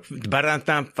Wars joke.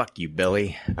 Fuck you,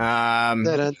 Billy.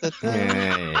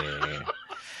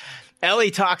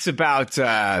 Ellie talks about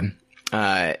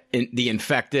the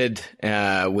infected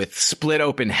with split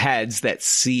open heads that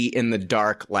see in the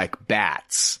dark like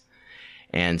bats.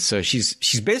 And so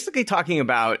she's basically talking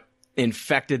about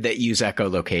infected that use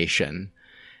echolocation.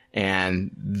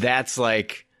 And that's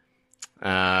like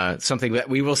something that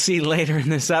we will see later in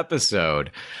this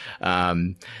episode.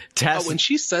 Tess, when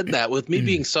she said that, with me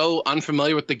being so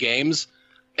unfamiliar with the games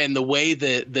and the way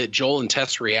that Joel and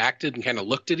Tess reacted and kind of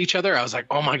looked at each other, I was like,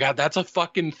 oh my God, that's a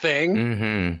fucking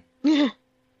thing.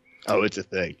 Oh, it's a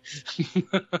thing.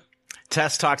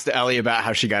 Tess talks to Ellie about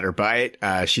how she got her bite.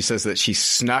 She says that she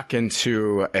snuck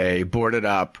into a boarded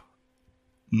up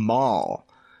mall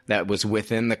that was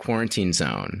within the quarantine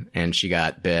zone and she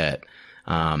got bit.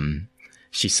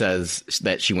 She says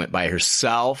that she went by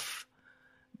herself,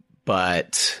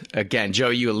 But again, Joe,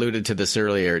 you alluded to this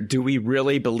earlier. Do we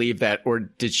really believe that, or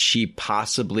did she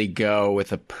possibly go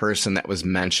with a person that was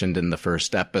mentioned in the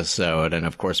first episode? And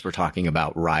of course, we're talking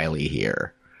about Riley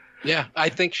here. Yeah, I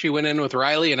think she went in with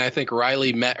Riley, and I think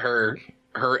Riley met her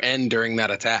end during that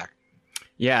attack.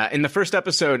 Yeah, in the first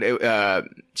episode,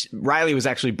 Riley was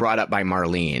actually brought up by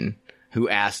Marlene, who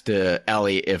asked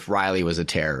Ellie if Riley was a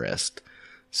terrorist.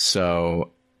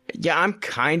 So, yeah, I'm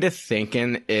kind of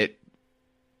thinking it's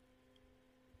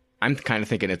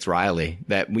Riley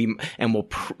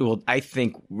I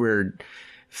think we're,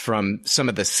 from some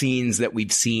of the scenes that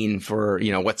we've seen for,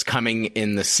 what's coming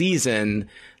in the season,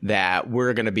 that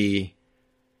we're going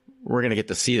to get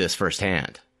to see this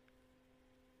firsthand.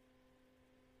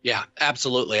 Yeah,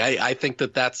 absolutely. I think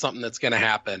that's something that's going to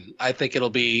happen. I think it'll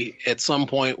be at some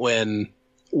point when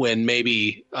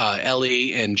maybe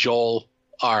Ellie and Joel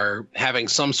are having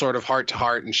some sort of heart to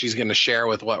heart, and she's going to share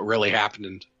with what really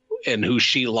happened and who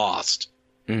she lost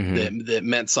that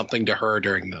meant something to her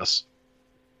during this.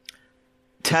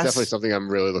 Tess, definitely something I'm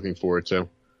really looking forward to.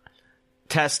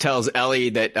 Tess tells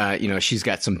Ellie that, she's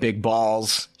got some big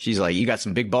balls. She's like, you got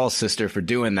some big balls, sister, for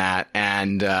doing that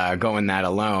and going that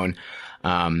alone.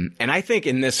 And I think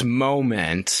in this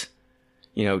moment,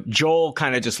 Joel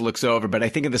kind of just looks over, but I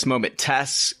think in this moment,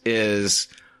 Tess is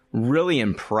really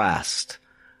impressed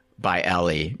by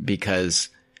Ellie because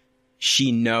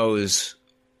she knows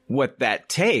what that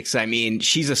takes. I mean,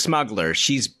 she's a smuggler.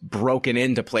 She's broken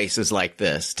into places like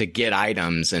this to get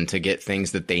items and to get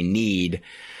things that they need.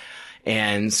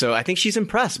 And so I think she's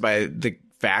impressed by the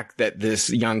fact that this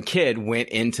young kid went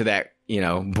into that,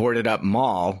 boarded up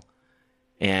mall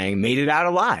and made it out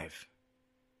alive.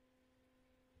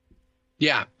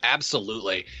 Yeah,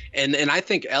 absolutely. And I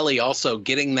think Ellie also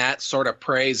getting that sort of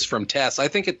praise from Tess. I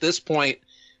think at this point,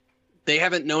 they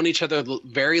haven't known each other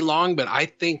very long, but I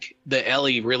think that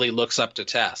Ellie really looks up to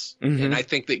Tess. Mm-hmm. And I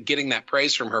think that getting that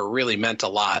praise from her really meant a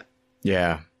lot.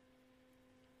 Yeah.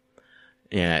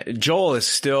 Yeah. Joel is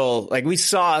still, like we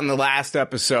saw in the last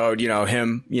episode,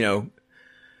 him,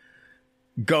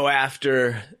 go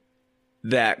after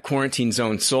that quarantine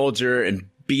zone soldier and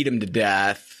beat him to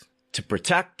death to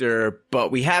protect her.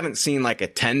 But we haven't seen like a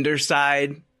tender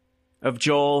side of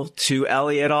Joel to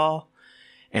Ellie at all.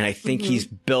 And I think he's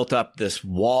built up this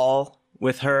wall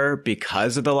with her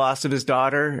because of the loss of his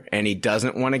daughter, and he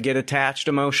doesn't want to get attached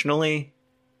emotionally.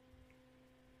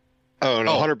 Oh,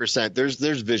 no, 100%.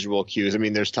 There's visual cues. I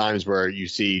mean, there's times where you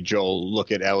see Joel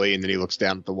look at Ellie and then he looks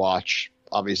down at the watch,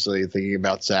 obviously thinking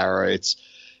about Sarah.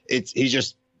 He's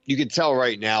just, you can tell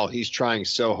right now he's trying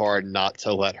so hard not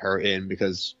to let her in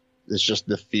because it's just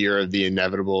the fear of the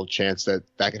inevitable chance that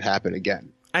could happen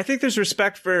again. I think there's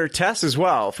respect for Tess as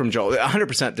well from Joel.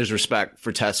 100% there's respect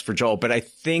for Tess for Joel, but I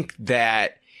think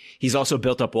that he's also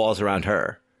built up walls around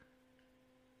her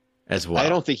as well. I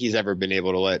don't think he's ever been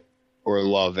able to let or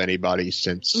love anybody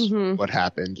since what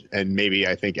happened. And maybe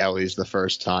I think Ellie's the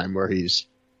first time where he's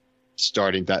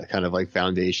starting that kind of like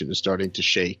foundation is starting to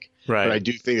shake. Right. But I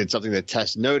do think it's something that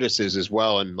Tess notices as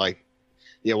well. And like,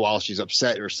 while she's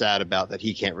upset or sad about that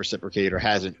he can't reciprocate or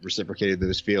hasn't reciprocated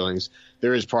those feelings,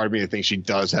 there is part of me that thinks she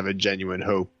does have a genuine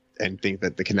hope and think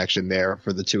that the connection there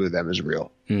for the two of them is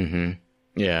real. Mm-hmm.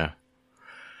 Yeah.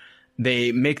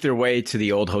 They make their way to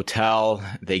the old hotel.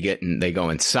 They go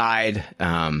inside.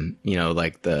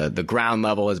 Like the ground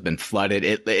level has been flooded.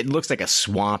 It looks like a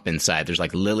swamp inside. There's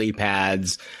like lily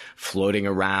pads floating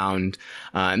around.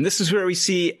 And this is where we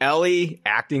see Ellie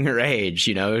acting her age.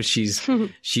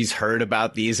 She's heard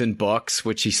about these in books,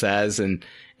 which she says, and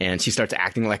she starts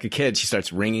acting like a kid. She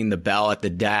starts ringing the bell at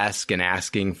the desk and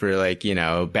asking for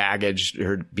baggage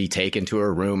be taken to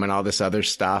her room and all this other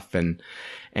stuff. And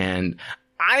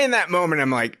in that moment,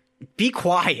 I'm like, be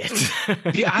quiet.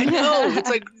 Yeah, I know. It's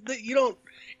like, you don't,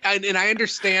 and I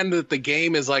understand that the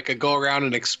game is like a go around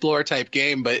and explore type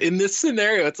game, but in this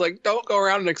scenario, it's like, don't go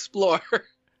around and explore.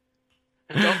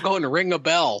 Don't go and ring a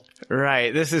bell.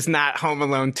 Right. This is not Home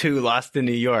Alone 2 Lost in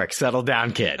New York. Settle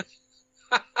down, kid.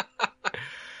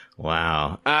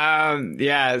 Wow.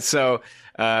 Yeah. So,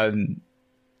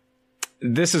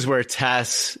 this is where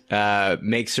Tess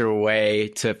makes her way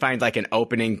to find like an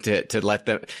opening to let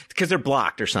them, because they're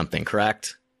blocked or something,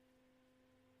 correct?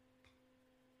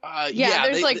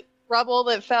 There's rubble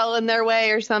that fell in their way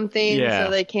or something,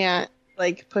 so they can't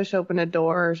like push open a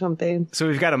door or something. So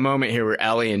we've got a moment here where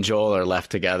Ellie and Joel are left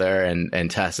together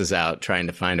and Tess is out trying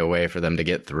to find a way for them to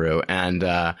get through. And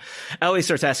Ellie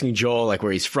starts asking Joel like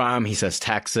where he's from. He says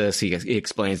Texas. He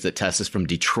explains that Tess is from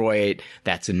Detroit.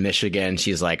 That's in Michigan.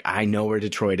 She's like, I know where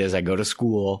Detroit is. I go to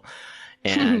school.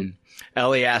 And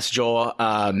Ellie asks Joel,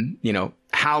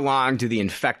 how long do the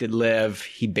infected live?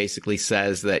 He basically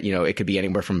says that, it could be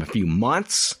anywhere from a few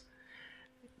months.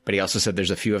 But he also said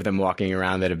there's a few of them walking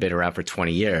around that have been around for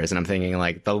 20 years. And I'm thinking,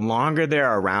 like, the longer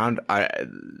they're around,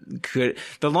 could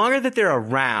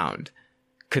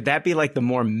that be like the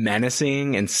more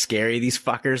menacing and scary these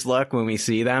fuckers look when we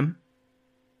see them?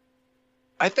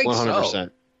 I think 100%. So.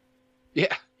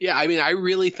 Yeah. I mean, I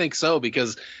really think so,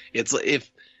 because it's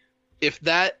if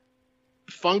that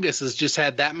fungus has just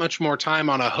had that much more time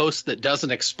on a host that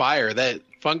doesn't expire, that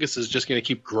fungus is just going to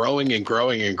keep growing and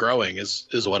growing and growing is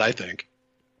what I think.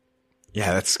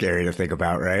 Yeah, that's scary to think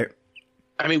about, right?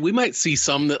 I mean, we might see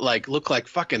some that like look like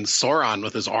fucking Sauron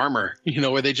with his armor,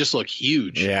 where they just look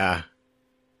huge. Yeah.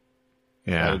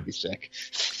 That would be sick.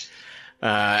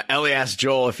 Ellie asks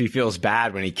Joel if he feels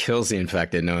bad when he kills the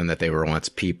infected, knowing that they were once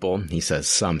people. He says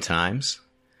sometimes.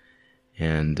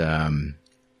 And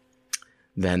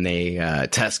then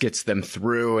Tess gets them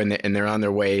through, and they're on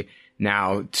their way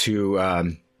now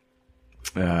to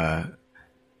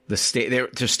the state.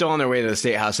 They're still on their way to the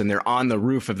state house, and they're on the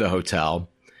roof of the hotel.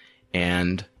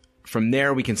 And from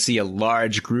there, we can see a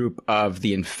large group of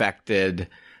the infected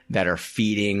that are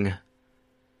feeding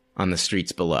on the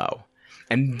streets below.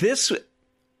 And this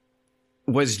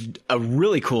was a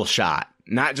really cool shot,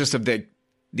 not just of the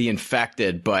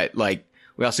infected, but like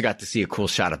we also got to see a cool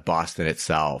shot of Boston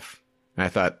itself. And I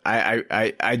thought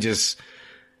I just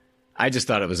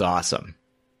thought it was awesome.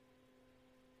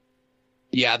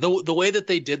 Yeah, the way that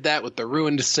they did that with the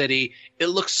ruined city, it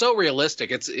looks so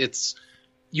realistic. It's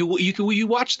you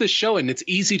watch this show and it's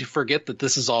easy to forget that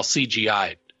this is all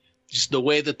CGI. Just the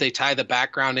way that they tie the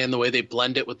background in, the way they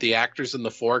blend it with the actors in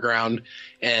the foreground,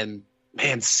 and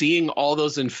man, seeing all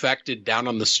those infected down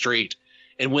on the street,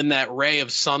 and when that ray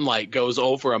of sunlight goes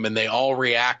over them and they all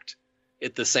react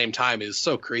at the same time is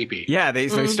so creepy. Yeah, they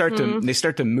start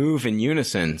to move in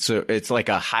unison. So it's like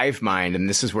a hive mind, and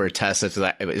this is where Tess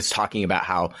is talking about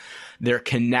how they're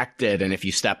connected, and if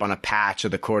you step on a patch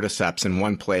of the cordyceps in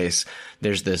one place,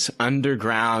 there's this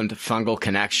underground fungal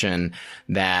connection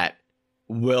that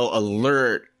will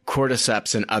alert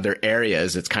cordyceps in other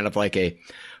areas. It's kind of like a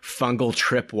fungal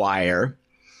tripwire,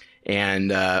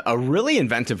 and a really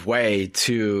inventive way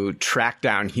to track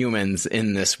down humans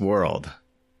in this world.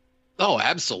 Oh,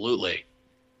 absolutely.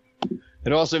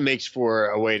 It also makes for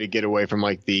a way to get away from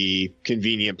like the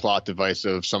convenient plot device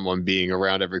of someone being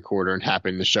around every corner and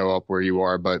happening to show up where you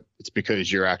are, but it's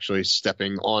because you're actually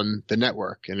stepping on the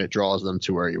network and it draws them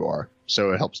to where you are.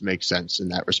 So it helps make sense in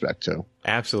that respect too.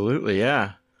 Absolutely,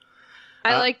 yeah.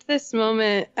 I liked this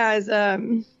moment as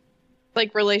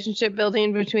like relationship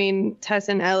building between Tess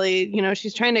and Ellie.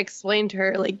 She's trying to explain to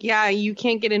her, like, yeah, you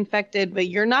can't get infected, but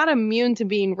you're not immune to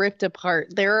being ripped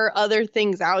apart. There are other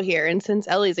things out here. And since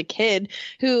Ellie's a kid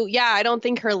who, I don't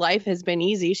think her life has been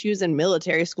easy. She was in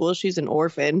military school. She's an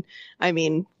orphan. I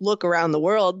mean, look around the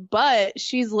world, but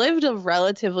she's lived a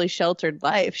relatively sheltered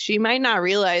life. She might not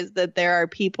realize that there are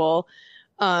people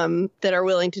that are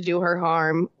willing to do her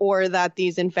harm, or that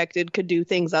these infected could do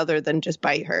things other than just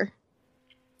bite her.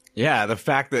 Yeah, the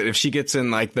fact that if she gets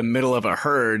in like the middle of a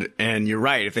herd, and you're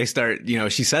right, if they start,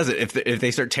 she says it, if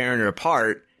they start tearing her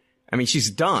apart, I mean,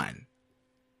 she's done.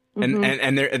 Mm-hmm.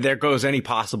 And there goes any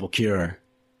possible cure.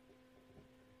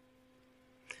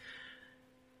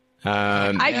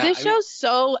 This show's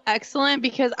so excellent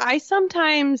because I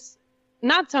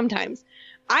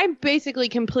basically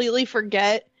completely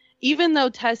forget, even though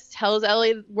Tess tells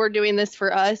Ellie we're doing this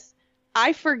for us,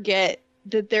 I forget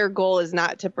that their goal is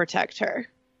not to protect her.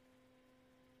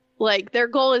 Like, their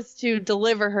goal is to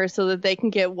deliver her so that they can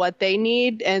get what they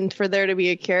need and for there to be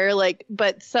a cure. Like,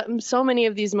 but so many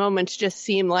of these moments just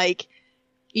seem like,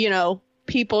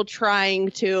 people trying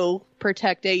to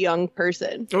protect a young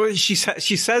person. Well, she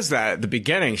says that at the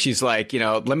beginning. She's like,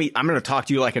 I'm going to talk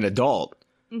to you like an adult.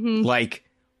 Mm-hmm. Like,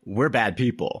 we're bad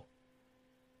people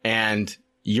and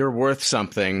you're worth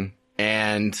something.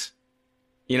 And,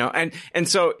 and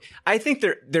so I think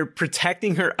they're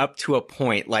protecting her up to a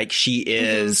point. Like she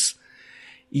is,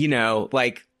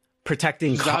 like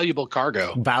protecting valuable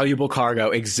cargo. Valuable cargo.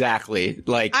 Exactly.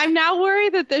 Like, I'm now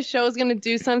worried that this show is going to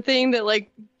do something that like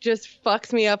just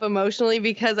fucks me up emotionally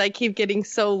because I keep getting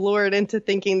so lured into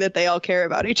thinking that they all care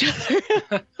about each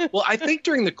other. Well, I think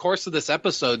during the course of this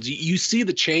episode, you see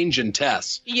the change in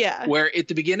Tess. Yeah. Where at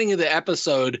the beginning of the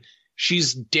episode,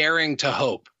 she's daring to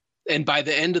hope. And by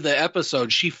the end of the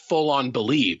episode, she full on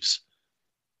believes.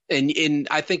 And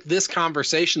I think this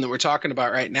conversation that we're talking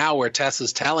about right now, where Tess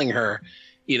is telling her,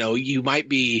 you might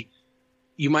be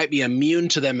immune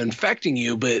to them infecting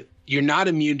you, but you're not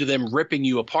immune to them ripping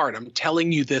you apart. I'm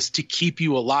telling you this to keep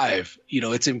you alive. You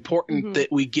know, it's important that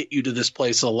we get you to this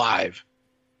place alive.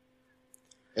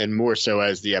 And more so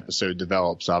as the episode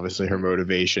develops, obviously her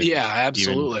motivation. Yeah,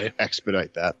 absolutely.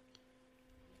 Expedite that.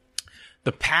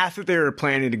 The path that they were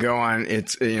planning to go on,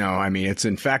 it's, you know, I mean, it's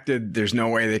infected. There's no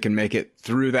way they can make it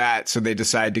through that. So they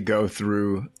decide to go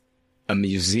through a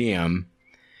museum.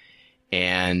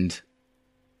 And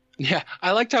yeah,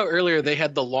 I liked how earlier they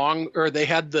had the long way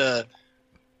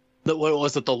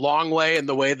and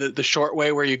the short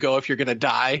way where you go if you're going to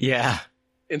die. Yeah.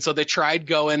 And so they tried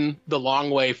going the long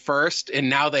way first, and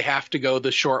now they have to go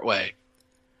the short way.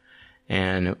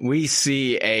 And we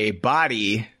see a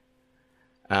body.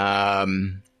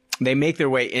 They make their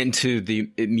way into the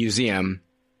museum.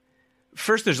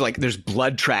 First, there's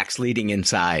blood tracks leading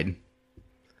inside.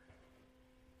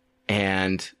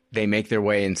 And they make their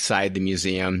way inside the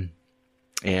museum.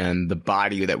 And the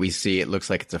body that we see, it looks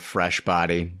like it's a fresh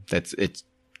body. It's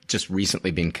just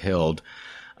recently been killed.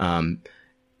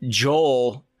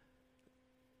 Joel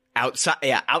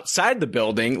outside the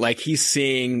building, like he's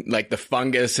seeing like the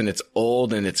fungus and it's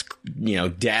old and it's, you know,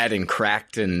 dead and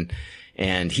cracked and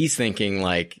he's thinking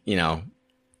like, you know,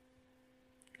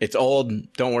 it's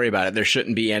old. Don't worry about it. There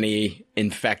shouldn't be any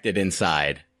infected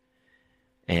inside.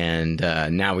 And,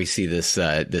 now we see this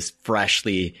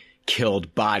freshly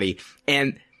killed body,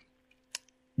 and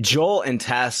Joel and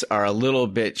Tess are a little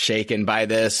bit shaken by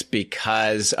this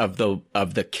because of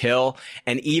the kill.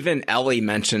 And even Ellie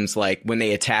mentions like, when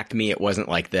they attacked me, it wasn't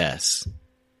like this.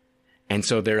 And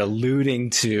so they're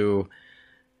alluding to,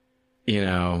 you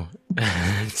know,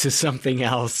 to something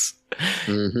else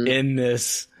in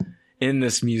this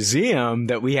museum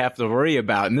that we have to worry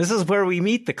about. And this is where we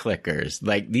meet the clickers.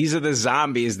 Like, these are the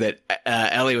zombies that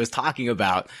Ellie was talking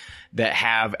about that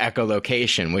have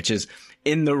echolocation, which is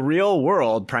in the real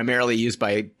world primarily used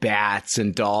by bats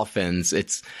and dolphins.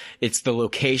 It's the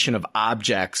location of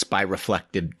objects by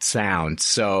reflected sound.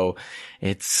 So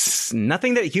it's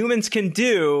nothing that humans can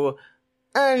do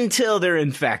until they're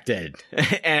infected.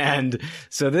 And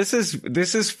so this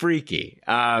is freaky.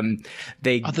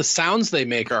 The sounds they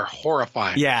make are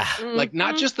horrifying. Yeah. Like,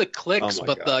 not just the clicks,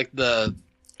 but those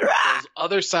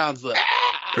other sounds that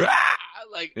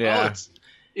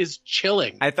is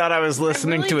chilling. I thought I was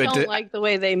listening to it. I don't like the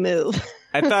way they move.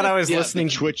 I thought I was listening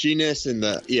the twitchiness and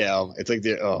it's like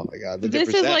oh my god. This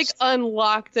is like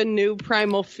unlocked a new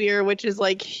primal fear, which is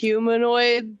like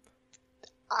humanoid.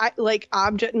 Not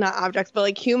objects, but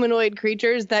like humanoid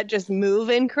creatures that just move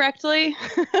incorrectly.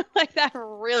 Like, that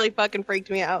really fucking freaked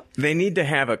me out. They need to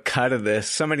have a cut of this.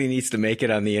 Somebody needs to make it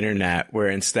on the internet where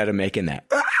instead of making that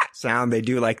sound, they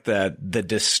do like the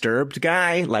Disturbed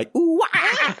guy, like ooh wah,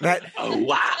 that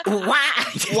wah.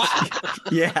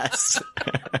 Yes.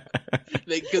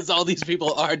 Because all these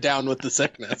people are down with the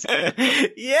sickness.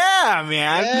 Yeah,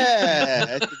 man.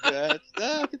 Yeah,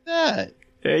 look at that.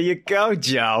 There you go,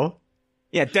 Joe.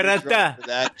 Yeah, da-da-da. For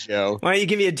that, Joe. Why don't you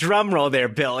give me a drum roll there,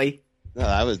 Billy?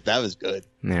 No, that was good.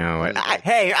 No,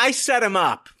 I set him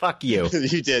up. Fuck you.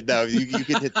 You did. No, you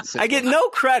could hit the cymbal. I get no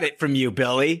credit from you,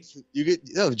 Billy.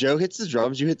 Joe hits the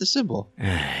drums, you hit the cymbal.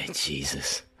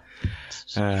 Jesus.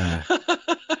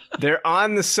 They're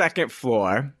on the second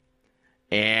floor,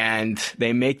 and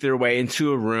they make their way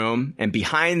into a room, and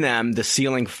behind them, the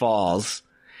ceiling falls,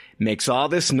 makes all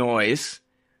this noise.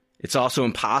 It's also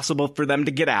impossible for them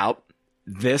to get out.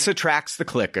 This attracts the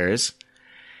clickers.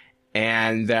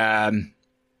 And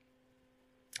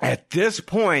at this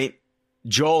point,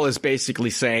 Joel is basically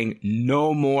saying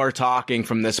no more talking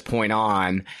from this point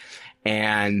on.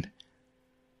 And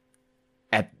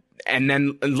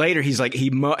then later he's like,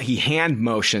 he hand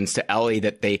motions to Ellie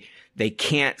that they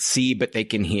can't see, but they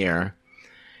can hear.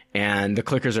 And the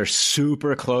clickers are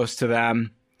super close to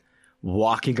them,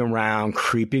 walking around,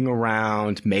 creeping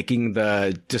around, making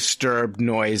the disturbed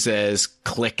noises,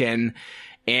 clicking.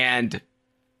 And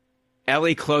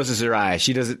Ellie closes her eyes.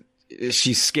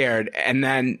 She's scared. And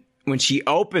then when she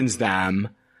opens them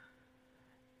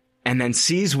and then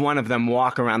sees one of them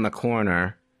walk around the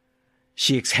corner,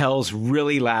 she exhales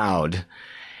really loud.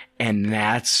 And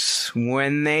that's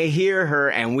when they hear her,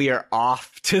 and we are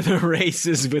off to the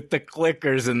races with the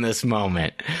clickers in this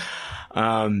moment.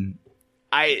 I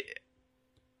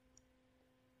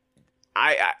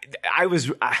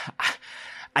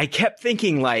kept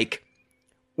thinking, like,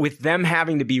 with them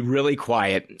having to be really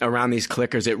quiet around these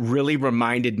clickers, it really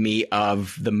reminded me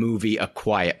of the movie A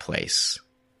Quiet Place.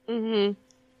 Mm-hmm.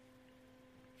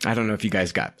 I don't know if you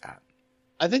guys got that.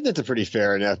 I think that's a pretty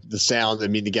fair enough. The sound, I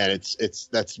mean, again,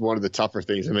 that's one of the tougher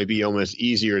things. It may be almost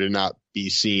easier to not be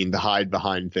seen, to hide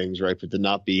behind things, right? But to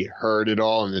not be heard at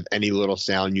all. And if any little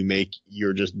sound you make,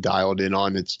 you're just dialed in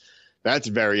on. That's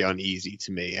very uneasy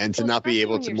to me. And to not be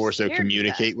able to more so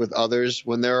communicate with others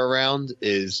when they're around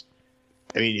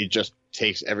it just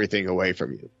takes everything away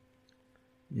from you.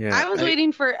 Yeah. I was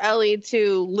waiting for Ellie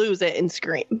to lose it and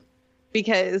scream,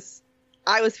 because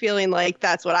I was feeling like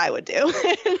that's what I would do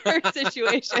in her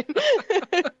situation.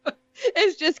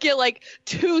 Is just get like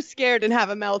too scared and have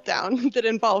a meltdown that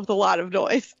involved a lot of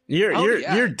noise.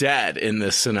 You're dead in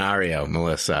this scenario,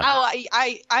 Melissa. Oh,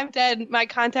 I'm dead. My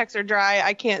contacts are dry.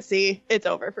 I can't see. It's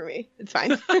over for me. It's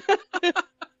fine.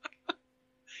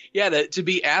 Yeah, to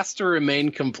be asked to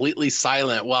remain completely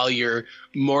silent while you're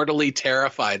mortally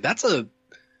terrified, that's a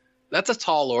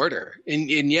tall order. And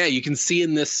yeah, you can see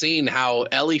in this scene how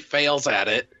Ellie fails at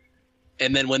it.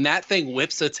 And then when that thing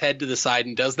whips its head to the side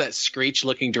and does that screech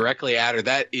looking directly at her,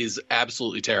 that is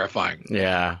absolutely terrifying.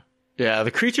 Yeah. Yeah,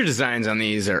 the creature designs on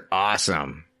these are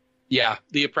awesome. Yeah,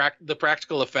 the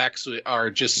practical effects are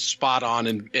just spot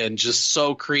on and just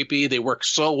so creepy. They work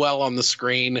so well on the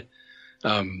screen.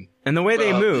 And the way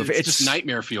they move, it's just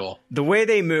nightmare fuel. The way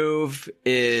they move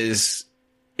is,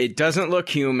 it doesn't look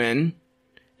human.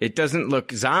 It doesn't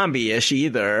look zombie-ish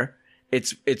either.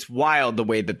 It's wild the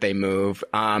way that they move.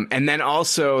 And then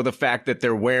also the fact that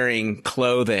they're wearing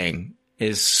clothing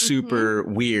is super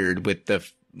weird with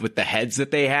the heads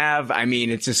that they have. I mean,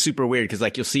 it's just super weird because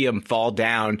like you'll see them fall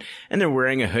down and they're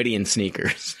wearing a hoodie and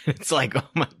sneakers. It's like, oh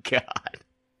my God.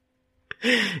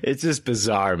 It's just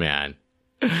bizarre, man.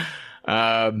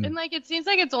 And like, it seems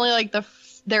like it's only like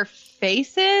their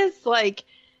faces, like,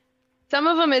 some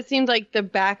of them, it seemed like the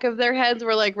back of their heads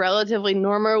were like relatively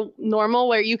normal,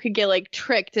 where you could get like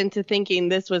tricked into thinking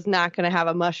this was not going to have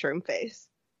a mushroom face.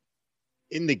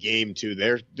 In the game too,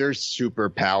 they're super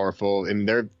powerful and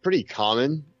they're pretty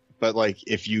common. But like,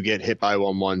 if you get hit by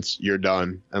one once, you're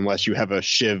done, unless you have a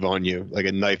shiv on you, like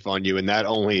a knife on you, and that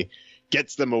only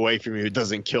gets them away from you. It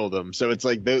doesn't kill them. So it's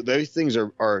like those things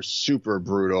are super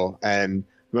brutal, and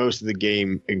most of the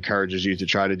game encourages you to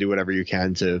try to do whatever you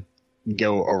can to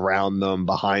go around them,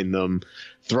 behind them,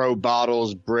 throw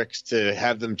bottles, bricks to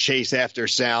have them chase after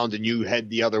sound and you head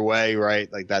the other way,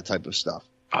 right? Like that type of stuff.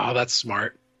 Oh, that's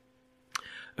smart.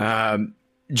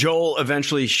 Joel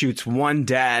eventually shoots one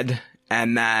dead,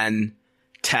 and then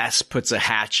Tess puts a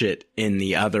hatchet in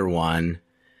the other one,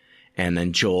 and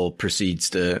then Joel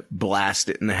proceeds to blast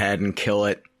it in the head and kill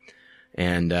it.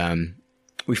 And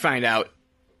we find out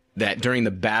that during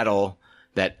the battle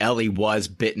that Ellie was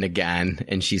bitten again,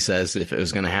 and she says if it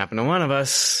was going to happen to one of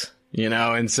us,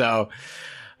 and so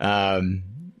on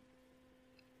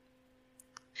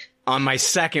my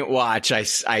second watch,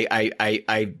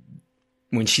 I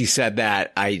when she said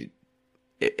that,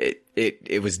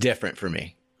 it was different for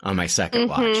me on my second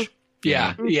watch.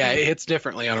 Yeah, it hits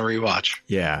differently on a rewatch.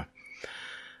 Yeah.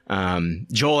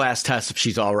 Joel asks Tess if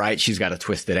she's all right. She's got a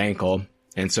twisted ankle,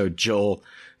 and so Joel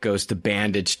goes to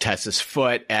bandage Tess's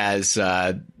foot as,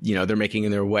 they're making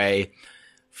their way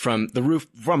from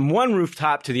one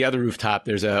rooftop to the other rooftop.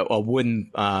 There's a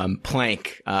wooden,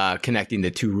 plank, connecting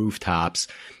the two rooftops.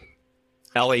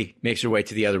 Ellie makes her way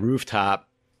to the other rooftop.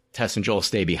 Tess and Joel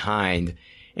stay behind,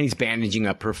 and he's bandaging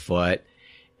up her foot.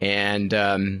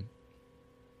 And,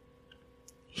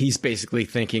 he's basically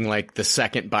thinking like the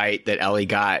second bite that Ellie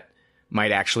got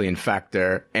might actually infect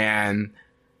her. And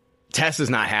Tess is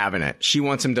not having it. She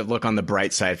wants him to look on the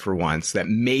bright side for once, that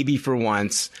maybe for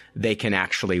once they can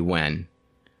actually win.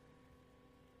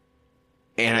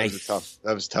 And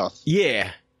that was tough.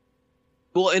 Yeah.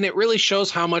 Well, and it really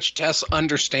shows how much Tess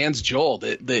understands Joel,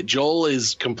 that Joel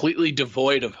is completely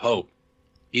devoid of hope.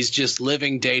 He's just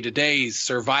living day to day. He's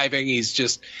surviving.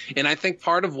 And I think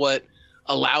part of what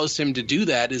allows him to do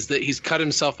that is that he's cut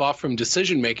himself off from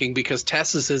decision making because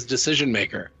Tess is his decision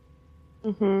maker.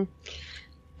 Mm-hmm.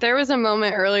 There was a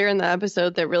moment earlier in the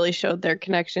episode that really showed their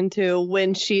connection too,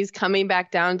 when she's coming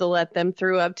back down to let them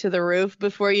through up to the roof.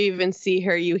 Before you even see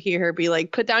her, you hear her be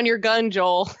like, "Put down your gun,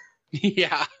 Joel."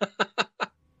 Yeah.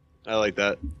 I like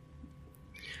that.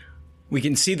 We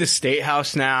can see the State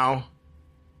House now.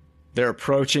 They're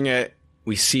approaching it.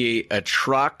 We see a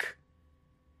truck.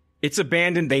 It's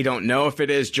abandoned. They don't know if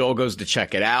it is. Joel goes to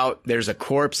check it out. There's a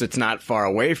corpse that's not far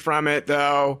away from it,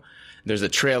 though. There's a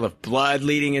trail of blood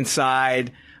leading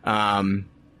inside.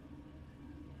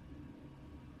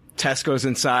 Tess goes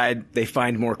inside. They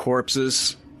find more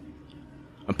corpses.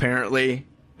 Apparently,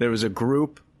 there was a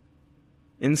group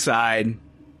inside.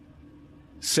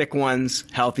 Sick ones,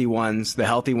 healthy ones. The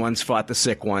healthy ones fought the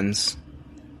sick ones.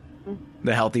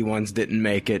 The healthy ones didn't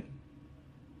make it.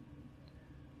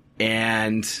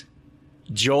 And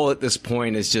Joel at this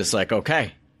point is just like,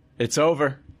 okay, It's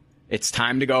over. It's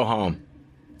time to go home.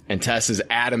 And Tess is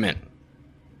adamant.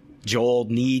 Joel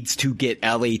needs to get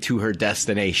Ellie to her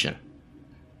destination.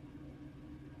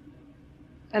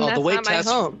 And that's the way not Tess,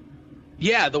 my home.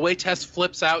 Yeah, the way Tess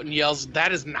flips out and yells,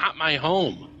 "That is not my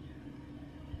home."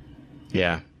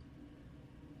 Yeah.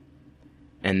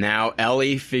 And now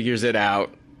Ellie figures it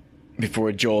out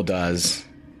before Joel does.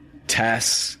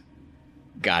 Tess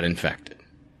got infected.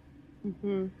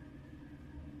 Mm-hmm.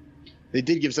 They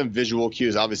did give some visual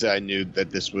cues. Obviously, I knew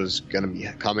that this was going to be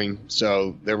coming.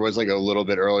 So there was like a little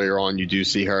bit earlier on, you do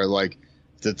see her like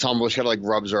the tumble. She kind of like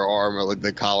rubs her arm or like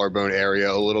the collarbone area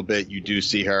a little bit. You do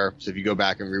see her. So if you go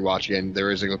back and rewatch again,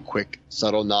 there is like a quick,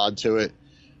 subtle nod to it.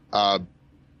 How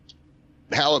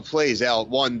it plays out,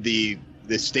 one, the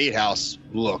State House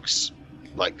looks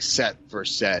like set for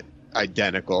set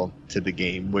identical to the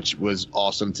game, which was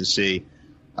awesome to see.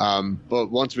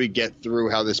 But once we get through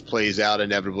how this plays out,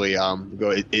 inevitably,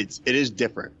 it is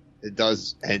different. It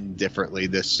does end differently,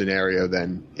 this scenario,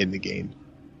 than in the game.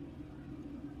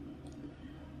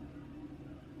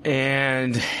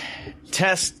 And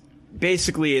Tess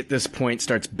basically at this point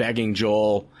starts begging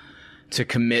Joel to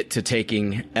commit to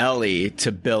taking Ellie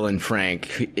to Bill and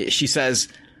Frank. She says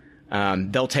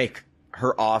they'll take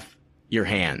her off your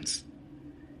hands.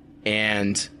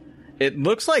 And it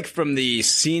looks like from the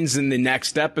scenes in the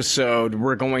next episode,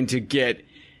 we're going to get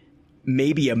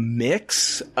maybe a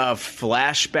mix of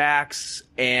flashbacks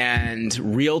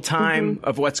and real time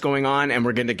of what's going on. And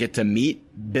we're going to get to meet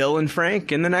Bill and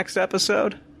Frank in the next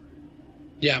episode.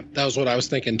 Yeah, that was what I was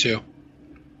thinking too.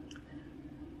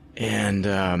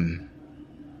 And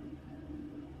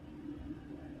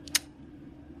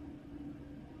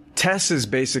Tess is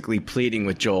basically pleading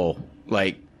with Joel.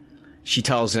 Like, she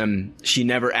tells him she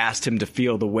never asked him to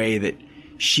feel the way that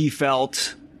she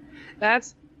felt.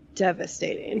 That's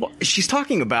devastating. Well, she's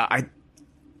talking about,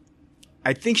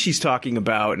 I think she's talking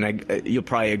about, and you'll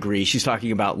probably agree, she's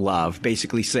talking about love,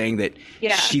 basically saying that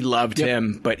she loved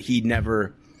him, but he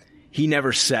never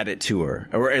said it to her,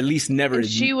 or at least never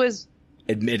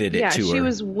admitted it to her. She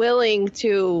was willing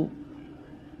to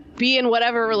be in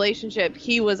whatever relationship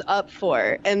he was up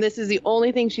for, and this is the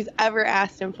only thing she's ever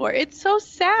asked him for. It's so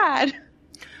sad.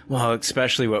 Well,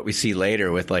 especially what we see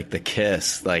later with like the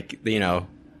kiss, like, you know,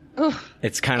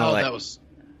 it's kind of like that was.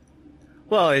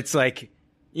 Well, it's like,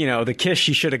 you know, the kiss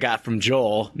she should have got from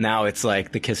Joel. Now it's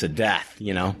like the kiss of death,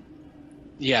 you know?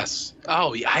 Yes.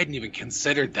 Oh, I hadn't even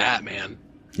considered that, man.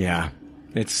 Yeah.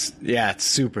 It's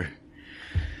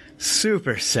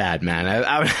super sad, man.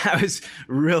 I was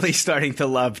really starting to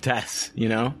love Tess, you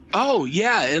know? Oh,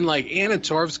 yeah. And like Anna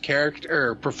Torv's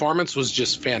character performance was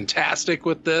just fantastic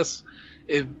with this.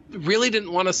 It really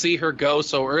didn't want to see her go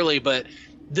so early, but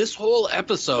this whole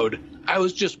episode, I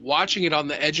was just watching it on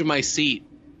the edge of my seat.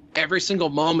 Every single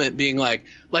moment being like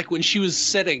when she was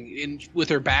sitting with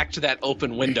her back to that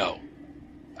open window.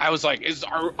 I was like, is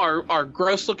our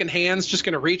gross looking hands just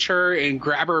going to reach her and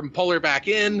grab her and pull her back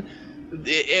in?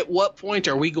 At what point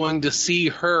are we going to see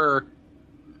her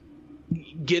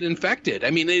get infected?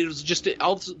 I mean, it was just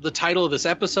the title of this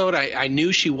episode. I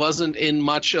knew she wasn't in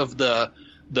much of the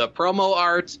promo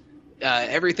art.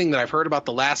 Everything that I've heard about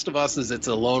The Last of Us is it's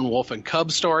a lone wolf and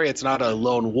cub story. It's not a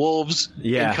lone wolves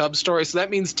and cub story. So that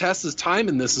means Tess's time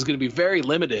in this is going to be very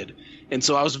limited. And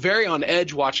so I was very on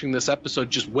edge watching this episode,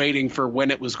 just waiting for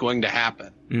when it was going to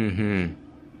happen. Mm-hmm.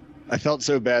 I felt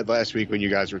so bad last week when you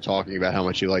guys were talking about how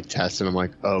much you like Tess, and I'm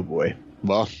like, oh boy.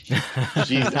 Well,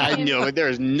 I know there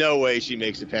is no way she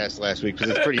makes it past last week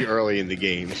because it's pretty early in the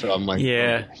game. So I'm like,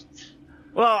 yeah. Oh.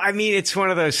 Well, I mean, it's one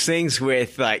of those things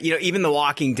with, you know, even The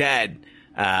Walking Dead,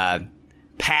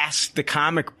 past the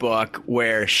comic book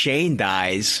where Shane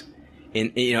dies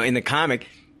in the comic,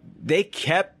 they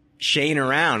kept Shane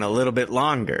around a little bit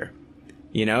longer,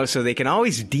 you know, so they can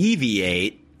always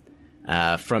deviate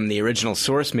from the original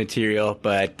source material.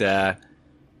 But,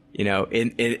 you know,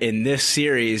 in this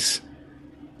series,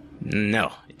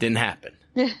 no, it didn't happen.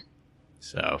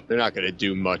 So they're not going to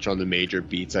do much on the major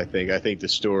beats. I think the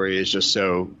story is just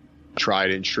so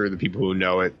tried and true. The people who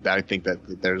know it, that I think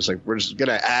that they're just like, we're just going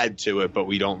to add to it, but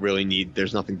we don't really need.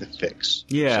 There's nothing to fix.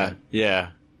 Yeah, so. yeah.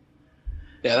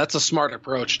 That's a smart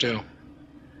approach too.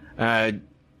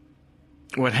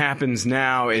 What happens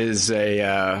now is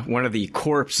one of the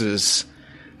corpses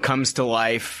comes to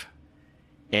life,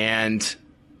 and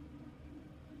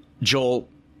Joel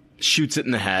shoots it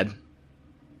in the head.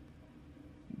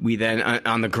 We then,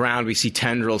 on the ground, we see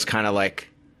tendrils kind of like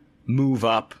move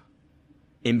up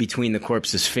in between the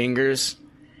corpse's fingers.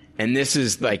 And this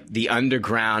is like the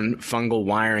underground fungal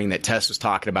wiring that Tess was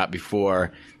talking about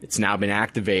before. It's now been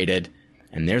activated.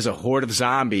 And there's a horde of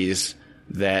zombies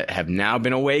that have now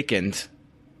been awakened.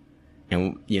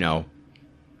 And,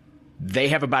 they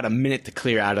have about a minute to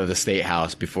clear out of the state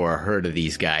house before a herd of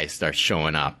these guys starts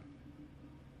showing up.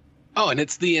 Oh, and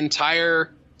it's the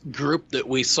entire group that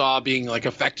we saw being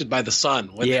affected by the sun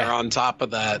when they're on top of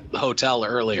that hotel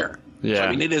earlier. Yeah. So, I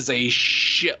mean, it is a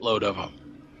shitload of them.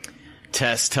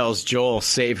 Tess tells Joel,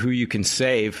 save who you can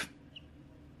save.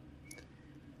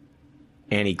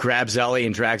 And he grabs Ellie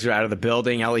and drags her out of the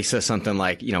building. Ellie says something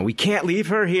like, we can't leave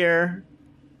her here.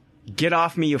 Get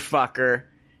off me, you fucker.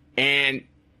 And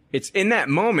it's in that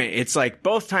moment, it's like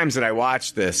both times that I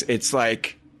watched this, it's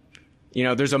like,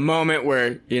 there's a moment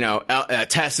where,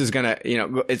 Tess is going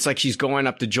to, it's like she's going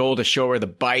up to Joel to show her the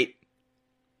bite.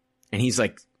 And he's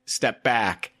like, step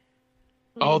back.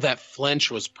 Oh, that flinch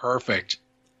was perfect.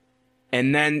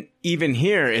 And then even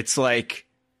here, it's like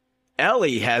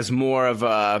Ellie has more of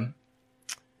a,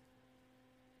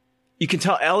 you can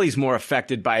tell Ellie's more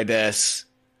affected by this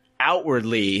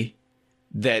outwardly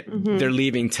that they're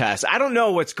leaving Tess. I don't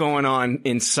know what's going on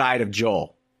inside of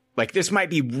Joel. Like, this might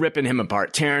be ripping him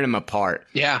apart, tearing him apart.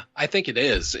 Yeah, I think it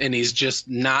is. And he's just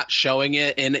not showing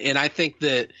it. And I think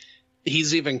that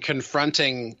he's even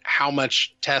confronting how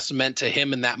much Tess meant to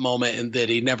him in that moment and that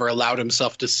he never allowed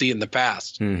himself to see in the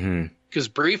past. Because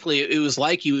briefly, it was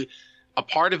like a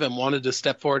part of him wanted to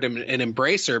step forward and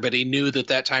embrace her, but he knew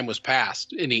that time was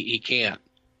past, and he can't.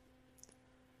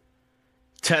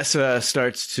 Tessa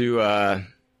starts to,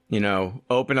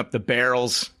 open up the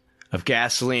barrels of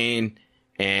gasoline,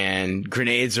 and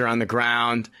grenades are on the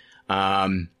ground.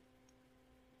 The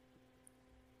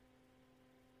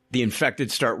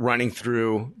infected start running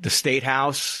through the state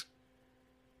house.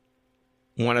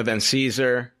 One of them sees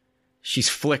her. She's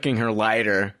flicking her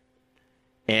lighter,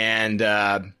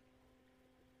 and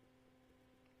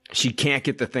she can't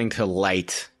get the thing to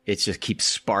light. It just keeps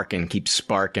sparking.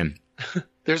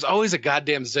 There's always a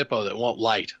goddamn Zippo that won't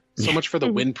light. So much for the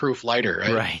windproof lighter,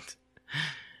 right? Right.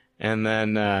 And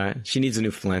then she needs a new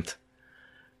flint.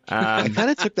 I kind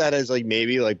of took that as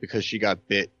maybe because she got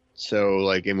bit. So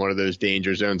in one of those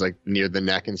danger zones, near the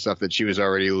neck and stuff, that she was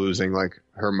already losing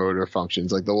her motor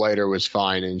functions. The lighter was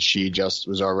fine and she just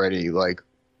was already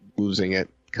losing it.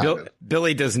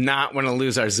 Billy does not want to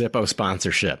lose our Zippo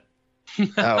sponsorship.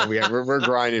 Oh, yeah, we're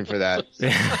grinding for that.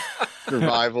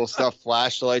 Survival stuff,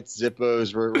 flashlights,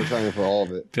 Zippos, we're trying for all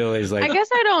of it. Billy's I guess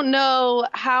I don't know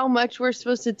how much we're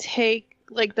supposed to take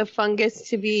the fungus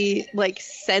to be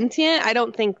sentient. I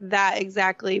don't think that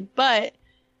exactly, but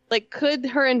could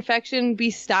her infection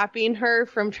be stopping her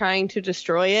from trying to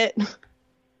destroy it?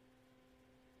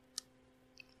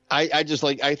 I just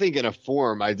I think in a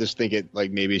form, I just think it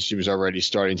maybe she was already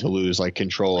starting to lose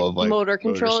control of motor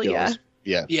control. Motor skills.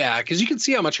 Yeah, because you can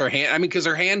see how much her hand, because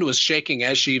her hand was shaking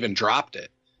as she even dropped it.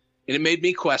 And it made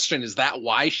me question, is that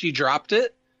why she dropped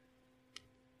it?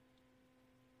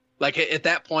 At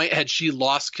that point, had she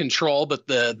lost control, but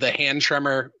the hand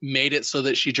tremor made it so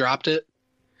that she dropped it?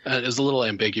 It was a little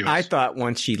ambiguous. I thought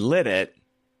once she lit it,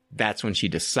 that's when she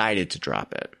decided to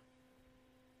drop it.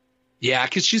 Yeah,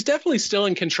 because she's definitely still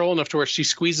in control enough to where she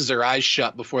squeezes her eyes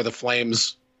shut before the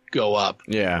flames go up.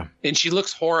 Yeah. And she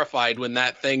looks horrified when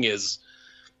that thing is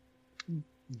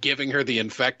giving her the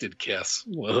infected kiss.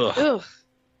 Ugh. Ugh.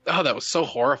 Oh, that was so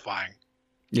horrifying.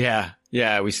 Yeah.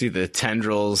 We see the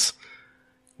tendrils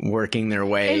working their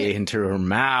way into her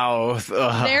mouth.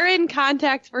 Ugh. They're in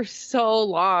contact for so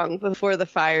long before the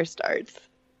fire starts.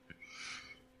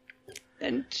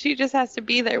 And she just has to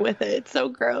be there with it. It's so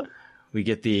gross. We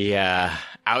get the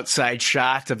outside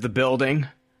shot of the building.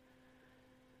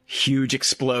 Huge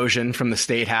explosion from the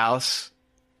state house.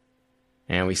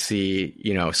 And we see,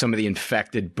 some of the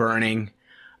infected burning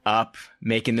up,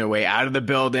 making their way out of the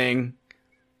building.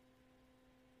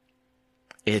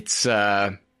 It's,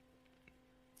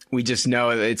 we just know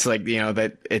it's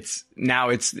that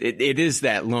it is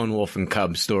that lone wolf and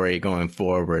cub story going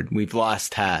forward. We've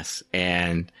lost Tess,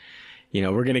 and,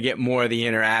 we're going to get more of the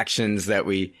interactions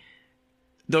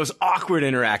those awkward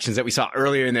interactions that we saw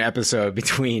earlier in the episode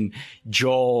between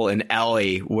Joel and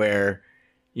Ellie, where,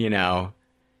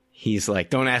 he's like,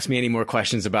 don't ask me any more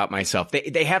questions about myself.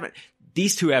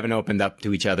 These two haven't opened up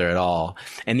to each other at all.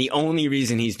 And the only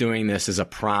reason he's doing this is a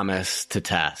promise to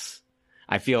Tess.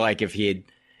 I feel like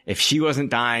if she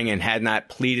wasn't dying and had not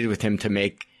pleaded with him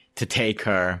to take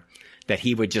her, that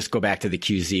he would just go back to the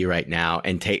QZ right now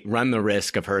and run the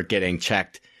risk of her getting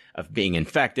checked, of being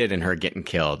infected and her getting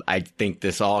killed. I think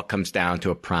this all comes down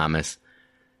to a promise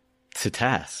to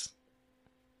Tess.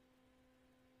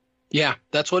 Yeah,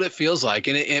 that's what it feels like.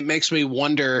 And it makes me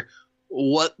wonder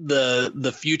what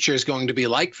the future is going to be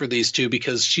like for these two,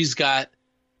 because she's got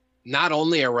not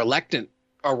only a reluctant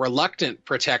a reluctant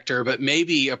protector, but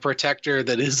maybe a protector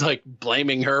that is like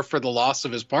blaming her for the loss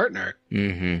of his partner.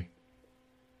 Mm-hmm.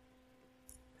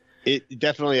 It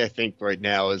definitely, I think right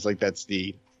now is like, that's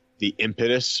the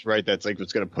impetus, right? That's like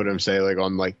what's going to put him, say, like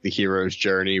on like the hero's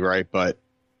journey, right? But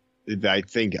I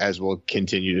think as we'll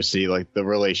continue to see, like the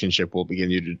relationship will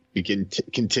continue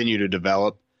to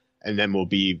develop, and then we'll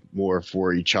be more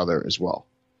for each other as well.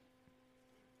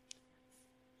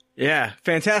 Yeah,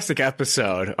 fantastic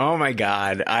episode. Oh my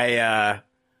God.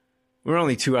 We're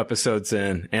only 2 episodes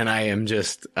in, and I am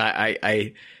just,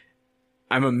 I'm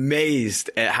amazed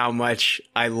at how much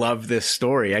I love this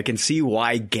story. I can see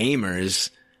why gamers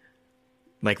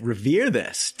like revere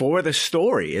this for the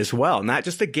story as well. Not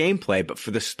just the gameplay, but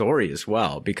for the story as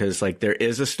well, because like there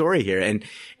is a story here. And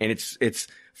it's,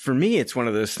 for me, it's one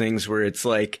of those things where it's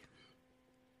like,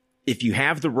 if you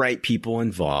have the right people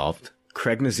involved,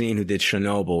 Craig Mazin, who did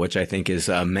Chernobyl, which I think is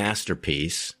a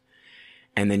masterpiece,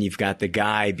 and then you've got the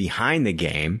guy behind the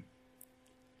game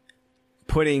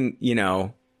putting, you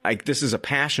know, like this is a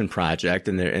passion project,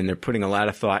 and they're putting a lot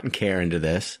of thought and care into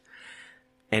this.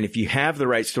 And if you have the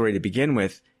right story to begin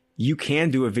with, you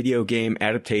can do a video game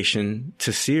adaptation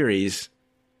to series,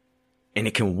 and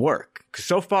it can work. 'Cause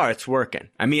so far it's working.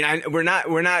 I mean,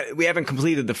 we haven't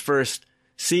completed the first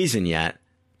season yet,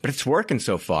 but it's working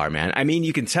so far, man. I mean,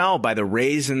 you can tell by the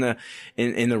raise in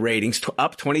the ratings,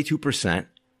 up 22%.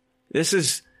 This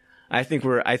is, I think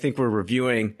we're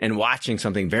reviewing and watching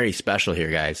something very special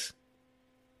here, guys.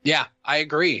 Yeah, I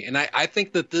agree. And I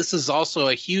think that this is also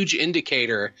a huge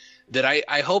indicator that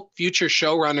I hope future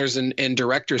showrunners and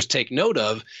directors take note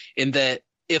of, in that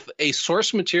if a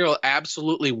source material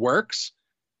absolutely works,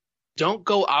 don't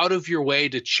go out of your way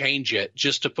to change it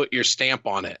just to put your stamp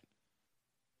on it.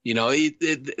 You know,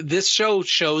 this show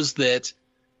shows that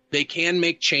they can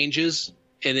make changes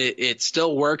and it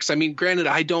still works. I mean, granted,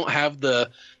 I don't have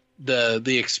the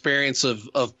experience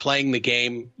of playing the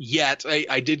game yet.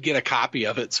 I did get a copy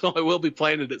of it, so I will be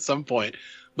playing it at some point.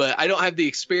 But I don't have the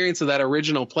experience of that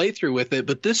original playthrough with it.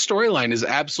 But this storyline is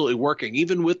absolutely working,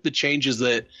 even with the changes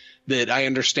that I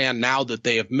understand now that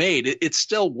they have made. It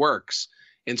still works,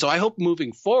 and so I hope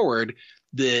moving forward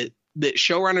that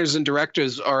showrunners and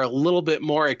directors are a little bit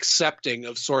more accepting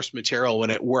of source material when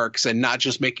it works, and not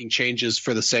just making changes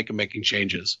for the sake of making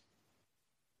changes.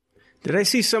 Did I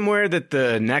see somewhere that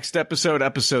the next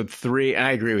episode 3, and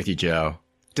I agree with you, Joe.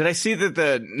 Did I see that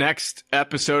the next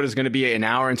episode is going to be an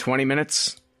hour and 20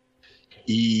 minutes?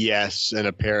 Yes, and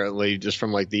apparently just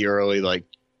from like the early like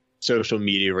social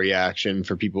media reaction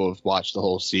for people who've watched the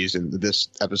whole season, this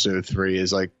episode 3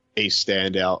 is like a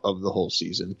standout of the whole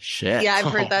season. Shit. Yeah,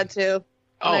 I've heard that too.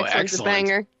 Oh, Next one's a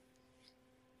banger.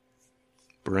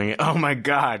 Bring it. Oh my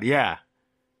God. Yeah.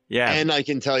 Yeah. And I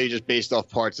can tell you just based off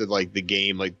parts of like the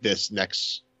game, like this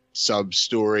next sub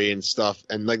story and stuff,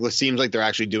 and like it seems like they're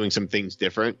actually doing some things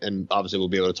different, and obviously we'll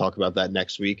be able to talk about that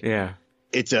next week. Yeah.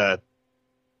 It's a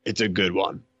good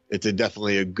one. It's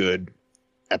definitely a good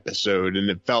episode, and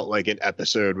it felt like an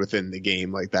episode within the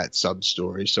game, like that sub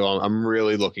story. So I'm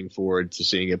really looking forward to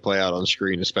seeing it play out on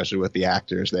screen, especially with the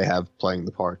actors they have playing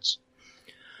the parts.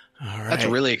 All right. That's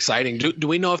really exciting. Do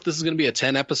we know if this is going to be a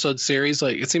 10 episode series?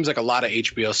 Like, it seems like a lot of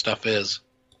HBO stuff is.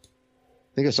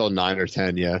 I think I saw 9 or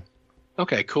 10. Yeah.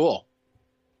 Okay, cool.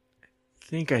 I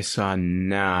think I saw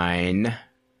 9,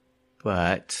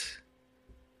 but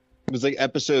It was like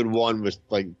episode 1 was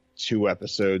like 2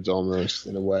 episodes almost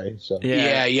in a way. So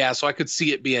Yeah. So I could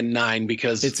see it being 9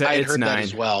 because I had heard 9. that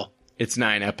as well. It's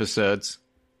 9 episodes.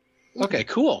 Okay,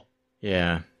 cool.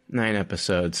 Yeah, 9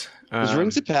 episodes. Was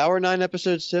Rings of Power 9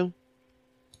 episodes too?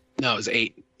 No, it was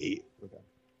 8. 8. Okay.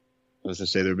 I was gonna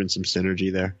say there've been some synergy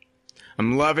there.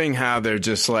 I'm loving how they're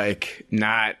just like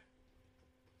not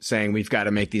saying we've got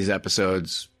to make these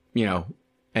episodes, you know,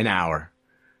 an hour.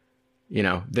 You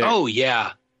know. Oh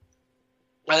yeah.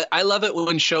 I love it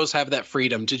when shows have that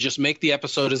freedom to just make the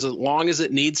episode as long as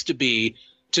it needs to be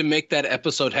to make that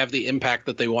episode have the impact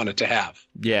that they want it to have.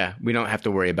 Yeah, we don't have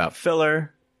to worry about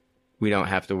filler. We don't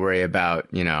have to worry about,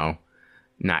 you know,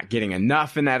 not getting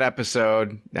enough in that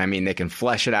episode. I mean, they can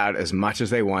flesh it out as much as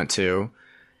they want to.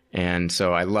 And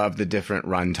so I love the different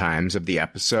run times of the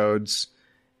episodes.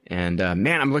 And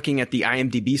man, I'm looking at the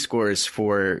IMDb scores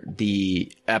for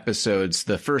the episodes.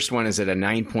 The first one is at a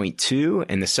 9.2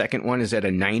 and the second one is at a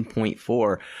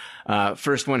 9.4.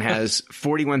 First one has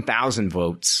 41,000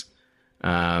 votes.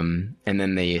 And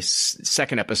then the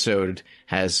second episode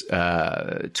has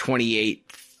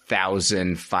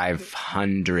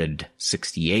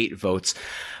 28,568 votes.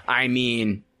 I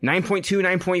mean,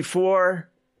 9.2, 9.4.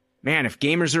 Man, if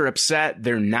gamers are upset,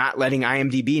 they're not letting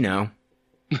IMDb know.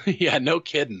 Yeah, no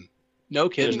kidding. No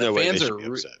kidding. There's no The way they fans should are. be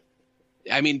upset.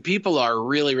 I mean, people are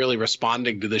really, really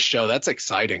responding to this show. That's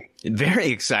exciting. Very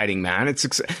exciting, man.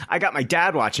 I got my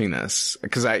dad watching this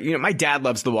because my dad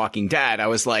loves The Walking Dead. I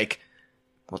was like,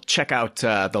 well, check out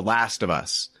The Last of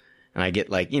Us. And I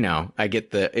get I get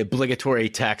the obligatory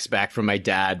text back from my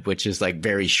dad, which is like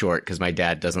very short because my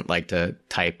dad doesn't like to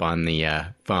type on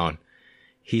the phone.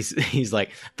 He's like,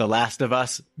 The Last of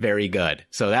Us, very good.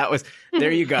 So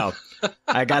there you go.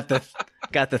 I got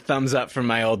the thumbs up from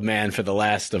my old man for The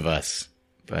Last of Us.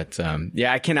 But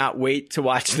I cannot wait to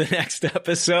watch the next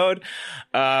episode.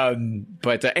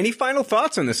 But any final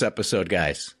thoughts on this episode,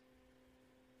 guys?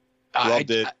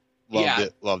 Loved it.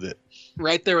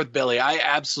 Right there with Billy. I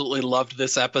absolutely loved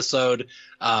this episode.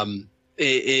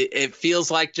 It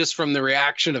feels like, just from the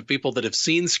reaction of people that have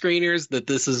seen screeners, that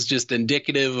this is just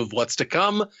indicative of what's to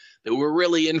come, that we're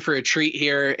really in for a treat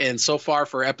here. And so far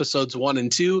for episodes 1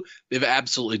 and 2, they've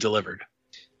absolutely delivered.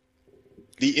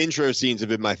 The intro scenes have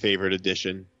been my favorite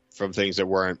addition from things that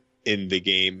weren't in the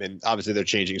game. And obviously they're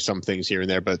changing some things here and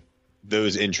there, but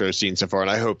those intro scenes so far,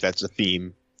 and I hope that's a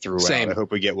theme throughout. Same. I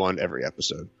hope we get one every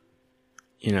episode.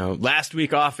 Last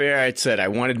week off air, I said I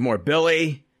wanted more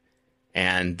Billy.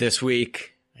 And this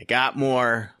week I got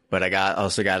more, but I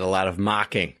also got a lot of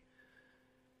mocking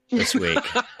this week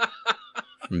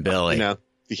from Billy.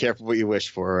 Be careful what you wish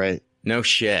for, right? No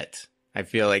shit. I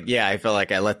feel like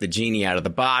I let the genie out of the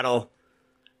bottle.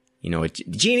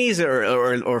 Genies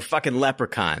or fucking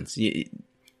leprechauns. You're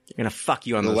going to fuck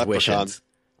you on those wishes.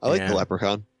 I like the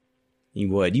leprechaun.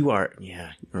 You would. You are.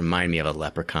 Yeah. You remind me of a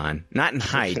leprechaun. Not in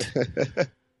height,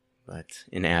 but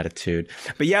in attitude.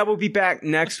 But yeah, we'll be back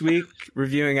next week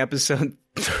reviewing episode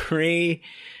 3.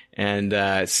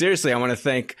 And seriously, I want to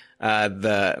thank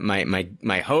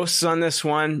my hosts on this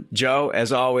one. Joe,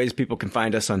 as always, people can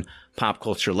find us on Pop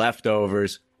Culture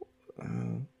Leftovers.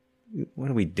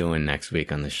 What are we doing next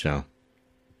week on the show?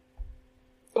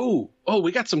 Oh,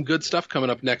 we got some good stuff coming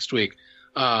up next week.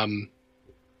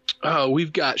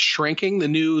 We've got Shrinking, the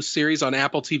new series on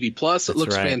Apple TV Plus. It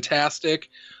looks fantastic.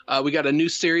 We got a new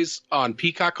series on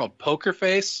Peacock called Poker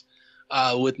Face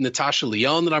with Natasha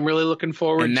Lyonne that I'm really looking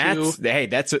forward to.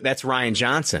 That's Ryan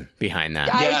Johnson behind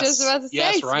that. I was just about to say,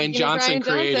 yes, Ryan Johnson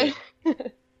created.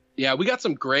 Johnson. Yeah, we got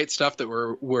some great stuff that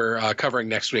we're covering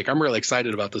next week. I'm really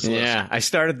excited about this list. Yeah, I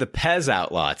started the Pez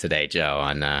Outlaw today, Joe,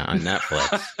 on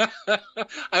Netflix.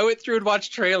 I went through and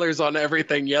watched trailers on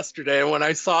everything yesterday, and when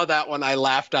I saw that one, I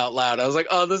laughed out loud. I was like,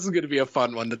 oh, this is going to be a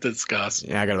fun one to discuss.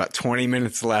 Yeah, I got about 20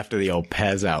 minutes left of the old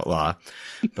Pez Outlaw.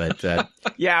 But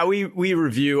yeah, we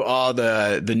review all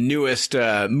the newest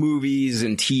movies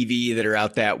and TV that are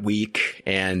out that week,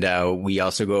 and we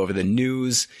also go over the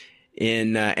news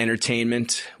in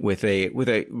entertainment with a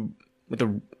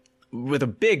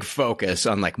big focus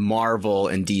on like Marvel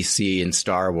and DC and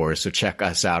Star Wars. So check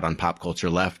us out on Pop Culture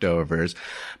Leftovers.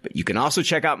 But you can also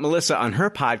check out Melissa on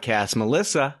her podcast.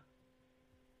 Melissa.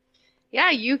 Yeah,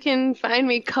 you can find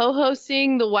me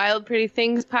co-hosting the Wild Pretty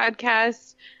Things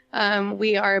podcast.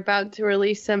 We are about to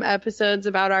release some episodes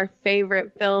about our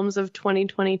favorite films of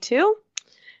 2022.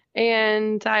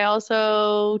 And I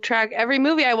also track every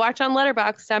movie I watch on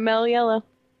Letterboxd. Mellow Yellow.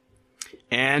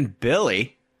 And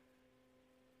Billy.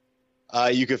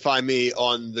 You can find me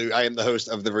I am the host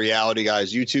of the Reality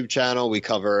Guys YouTube channel. We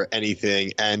cover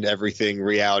anything and everything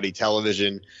reality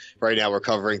television. Right now we're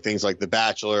covering things like The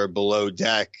Bachelor, Below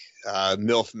Deck,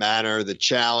 MILF Manor, The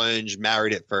Challenge,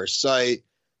 Married at First Sight,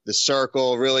 The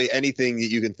Circle, really anything that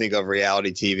you can think of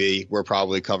reality TV. We're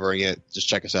probably covering it. Just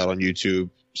check us out on YouTube,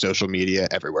 social media,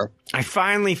 everywhere. I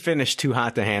finally finished Too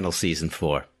Hot to Handle season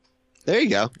 4. There you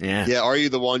go. Yeah. Are You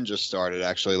the One just started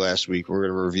actually last week. We're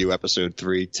going to review episode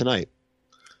 3 tonight.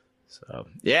 So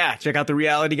yeah, check out the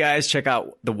Reality Guys, check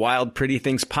out the Wild Pretty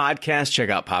Things podcast, check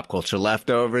out Pop Culture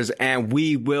Leftovers, and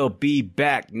we will be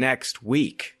back next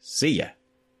week. See ya.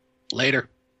 Later.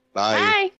 Bye. Bye.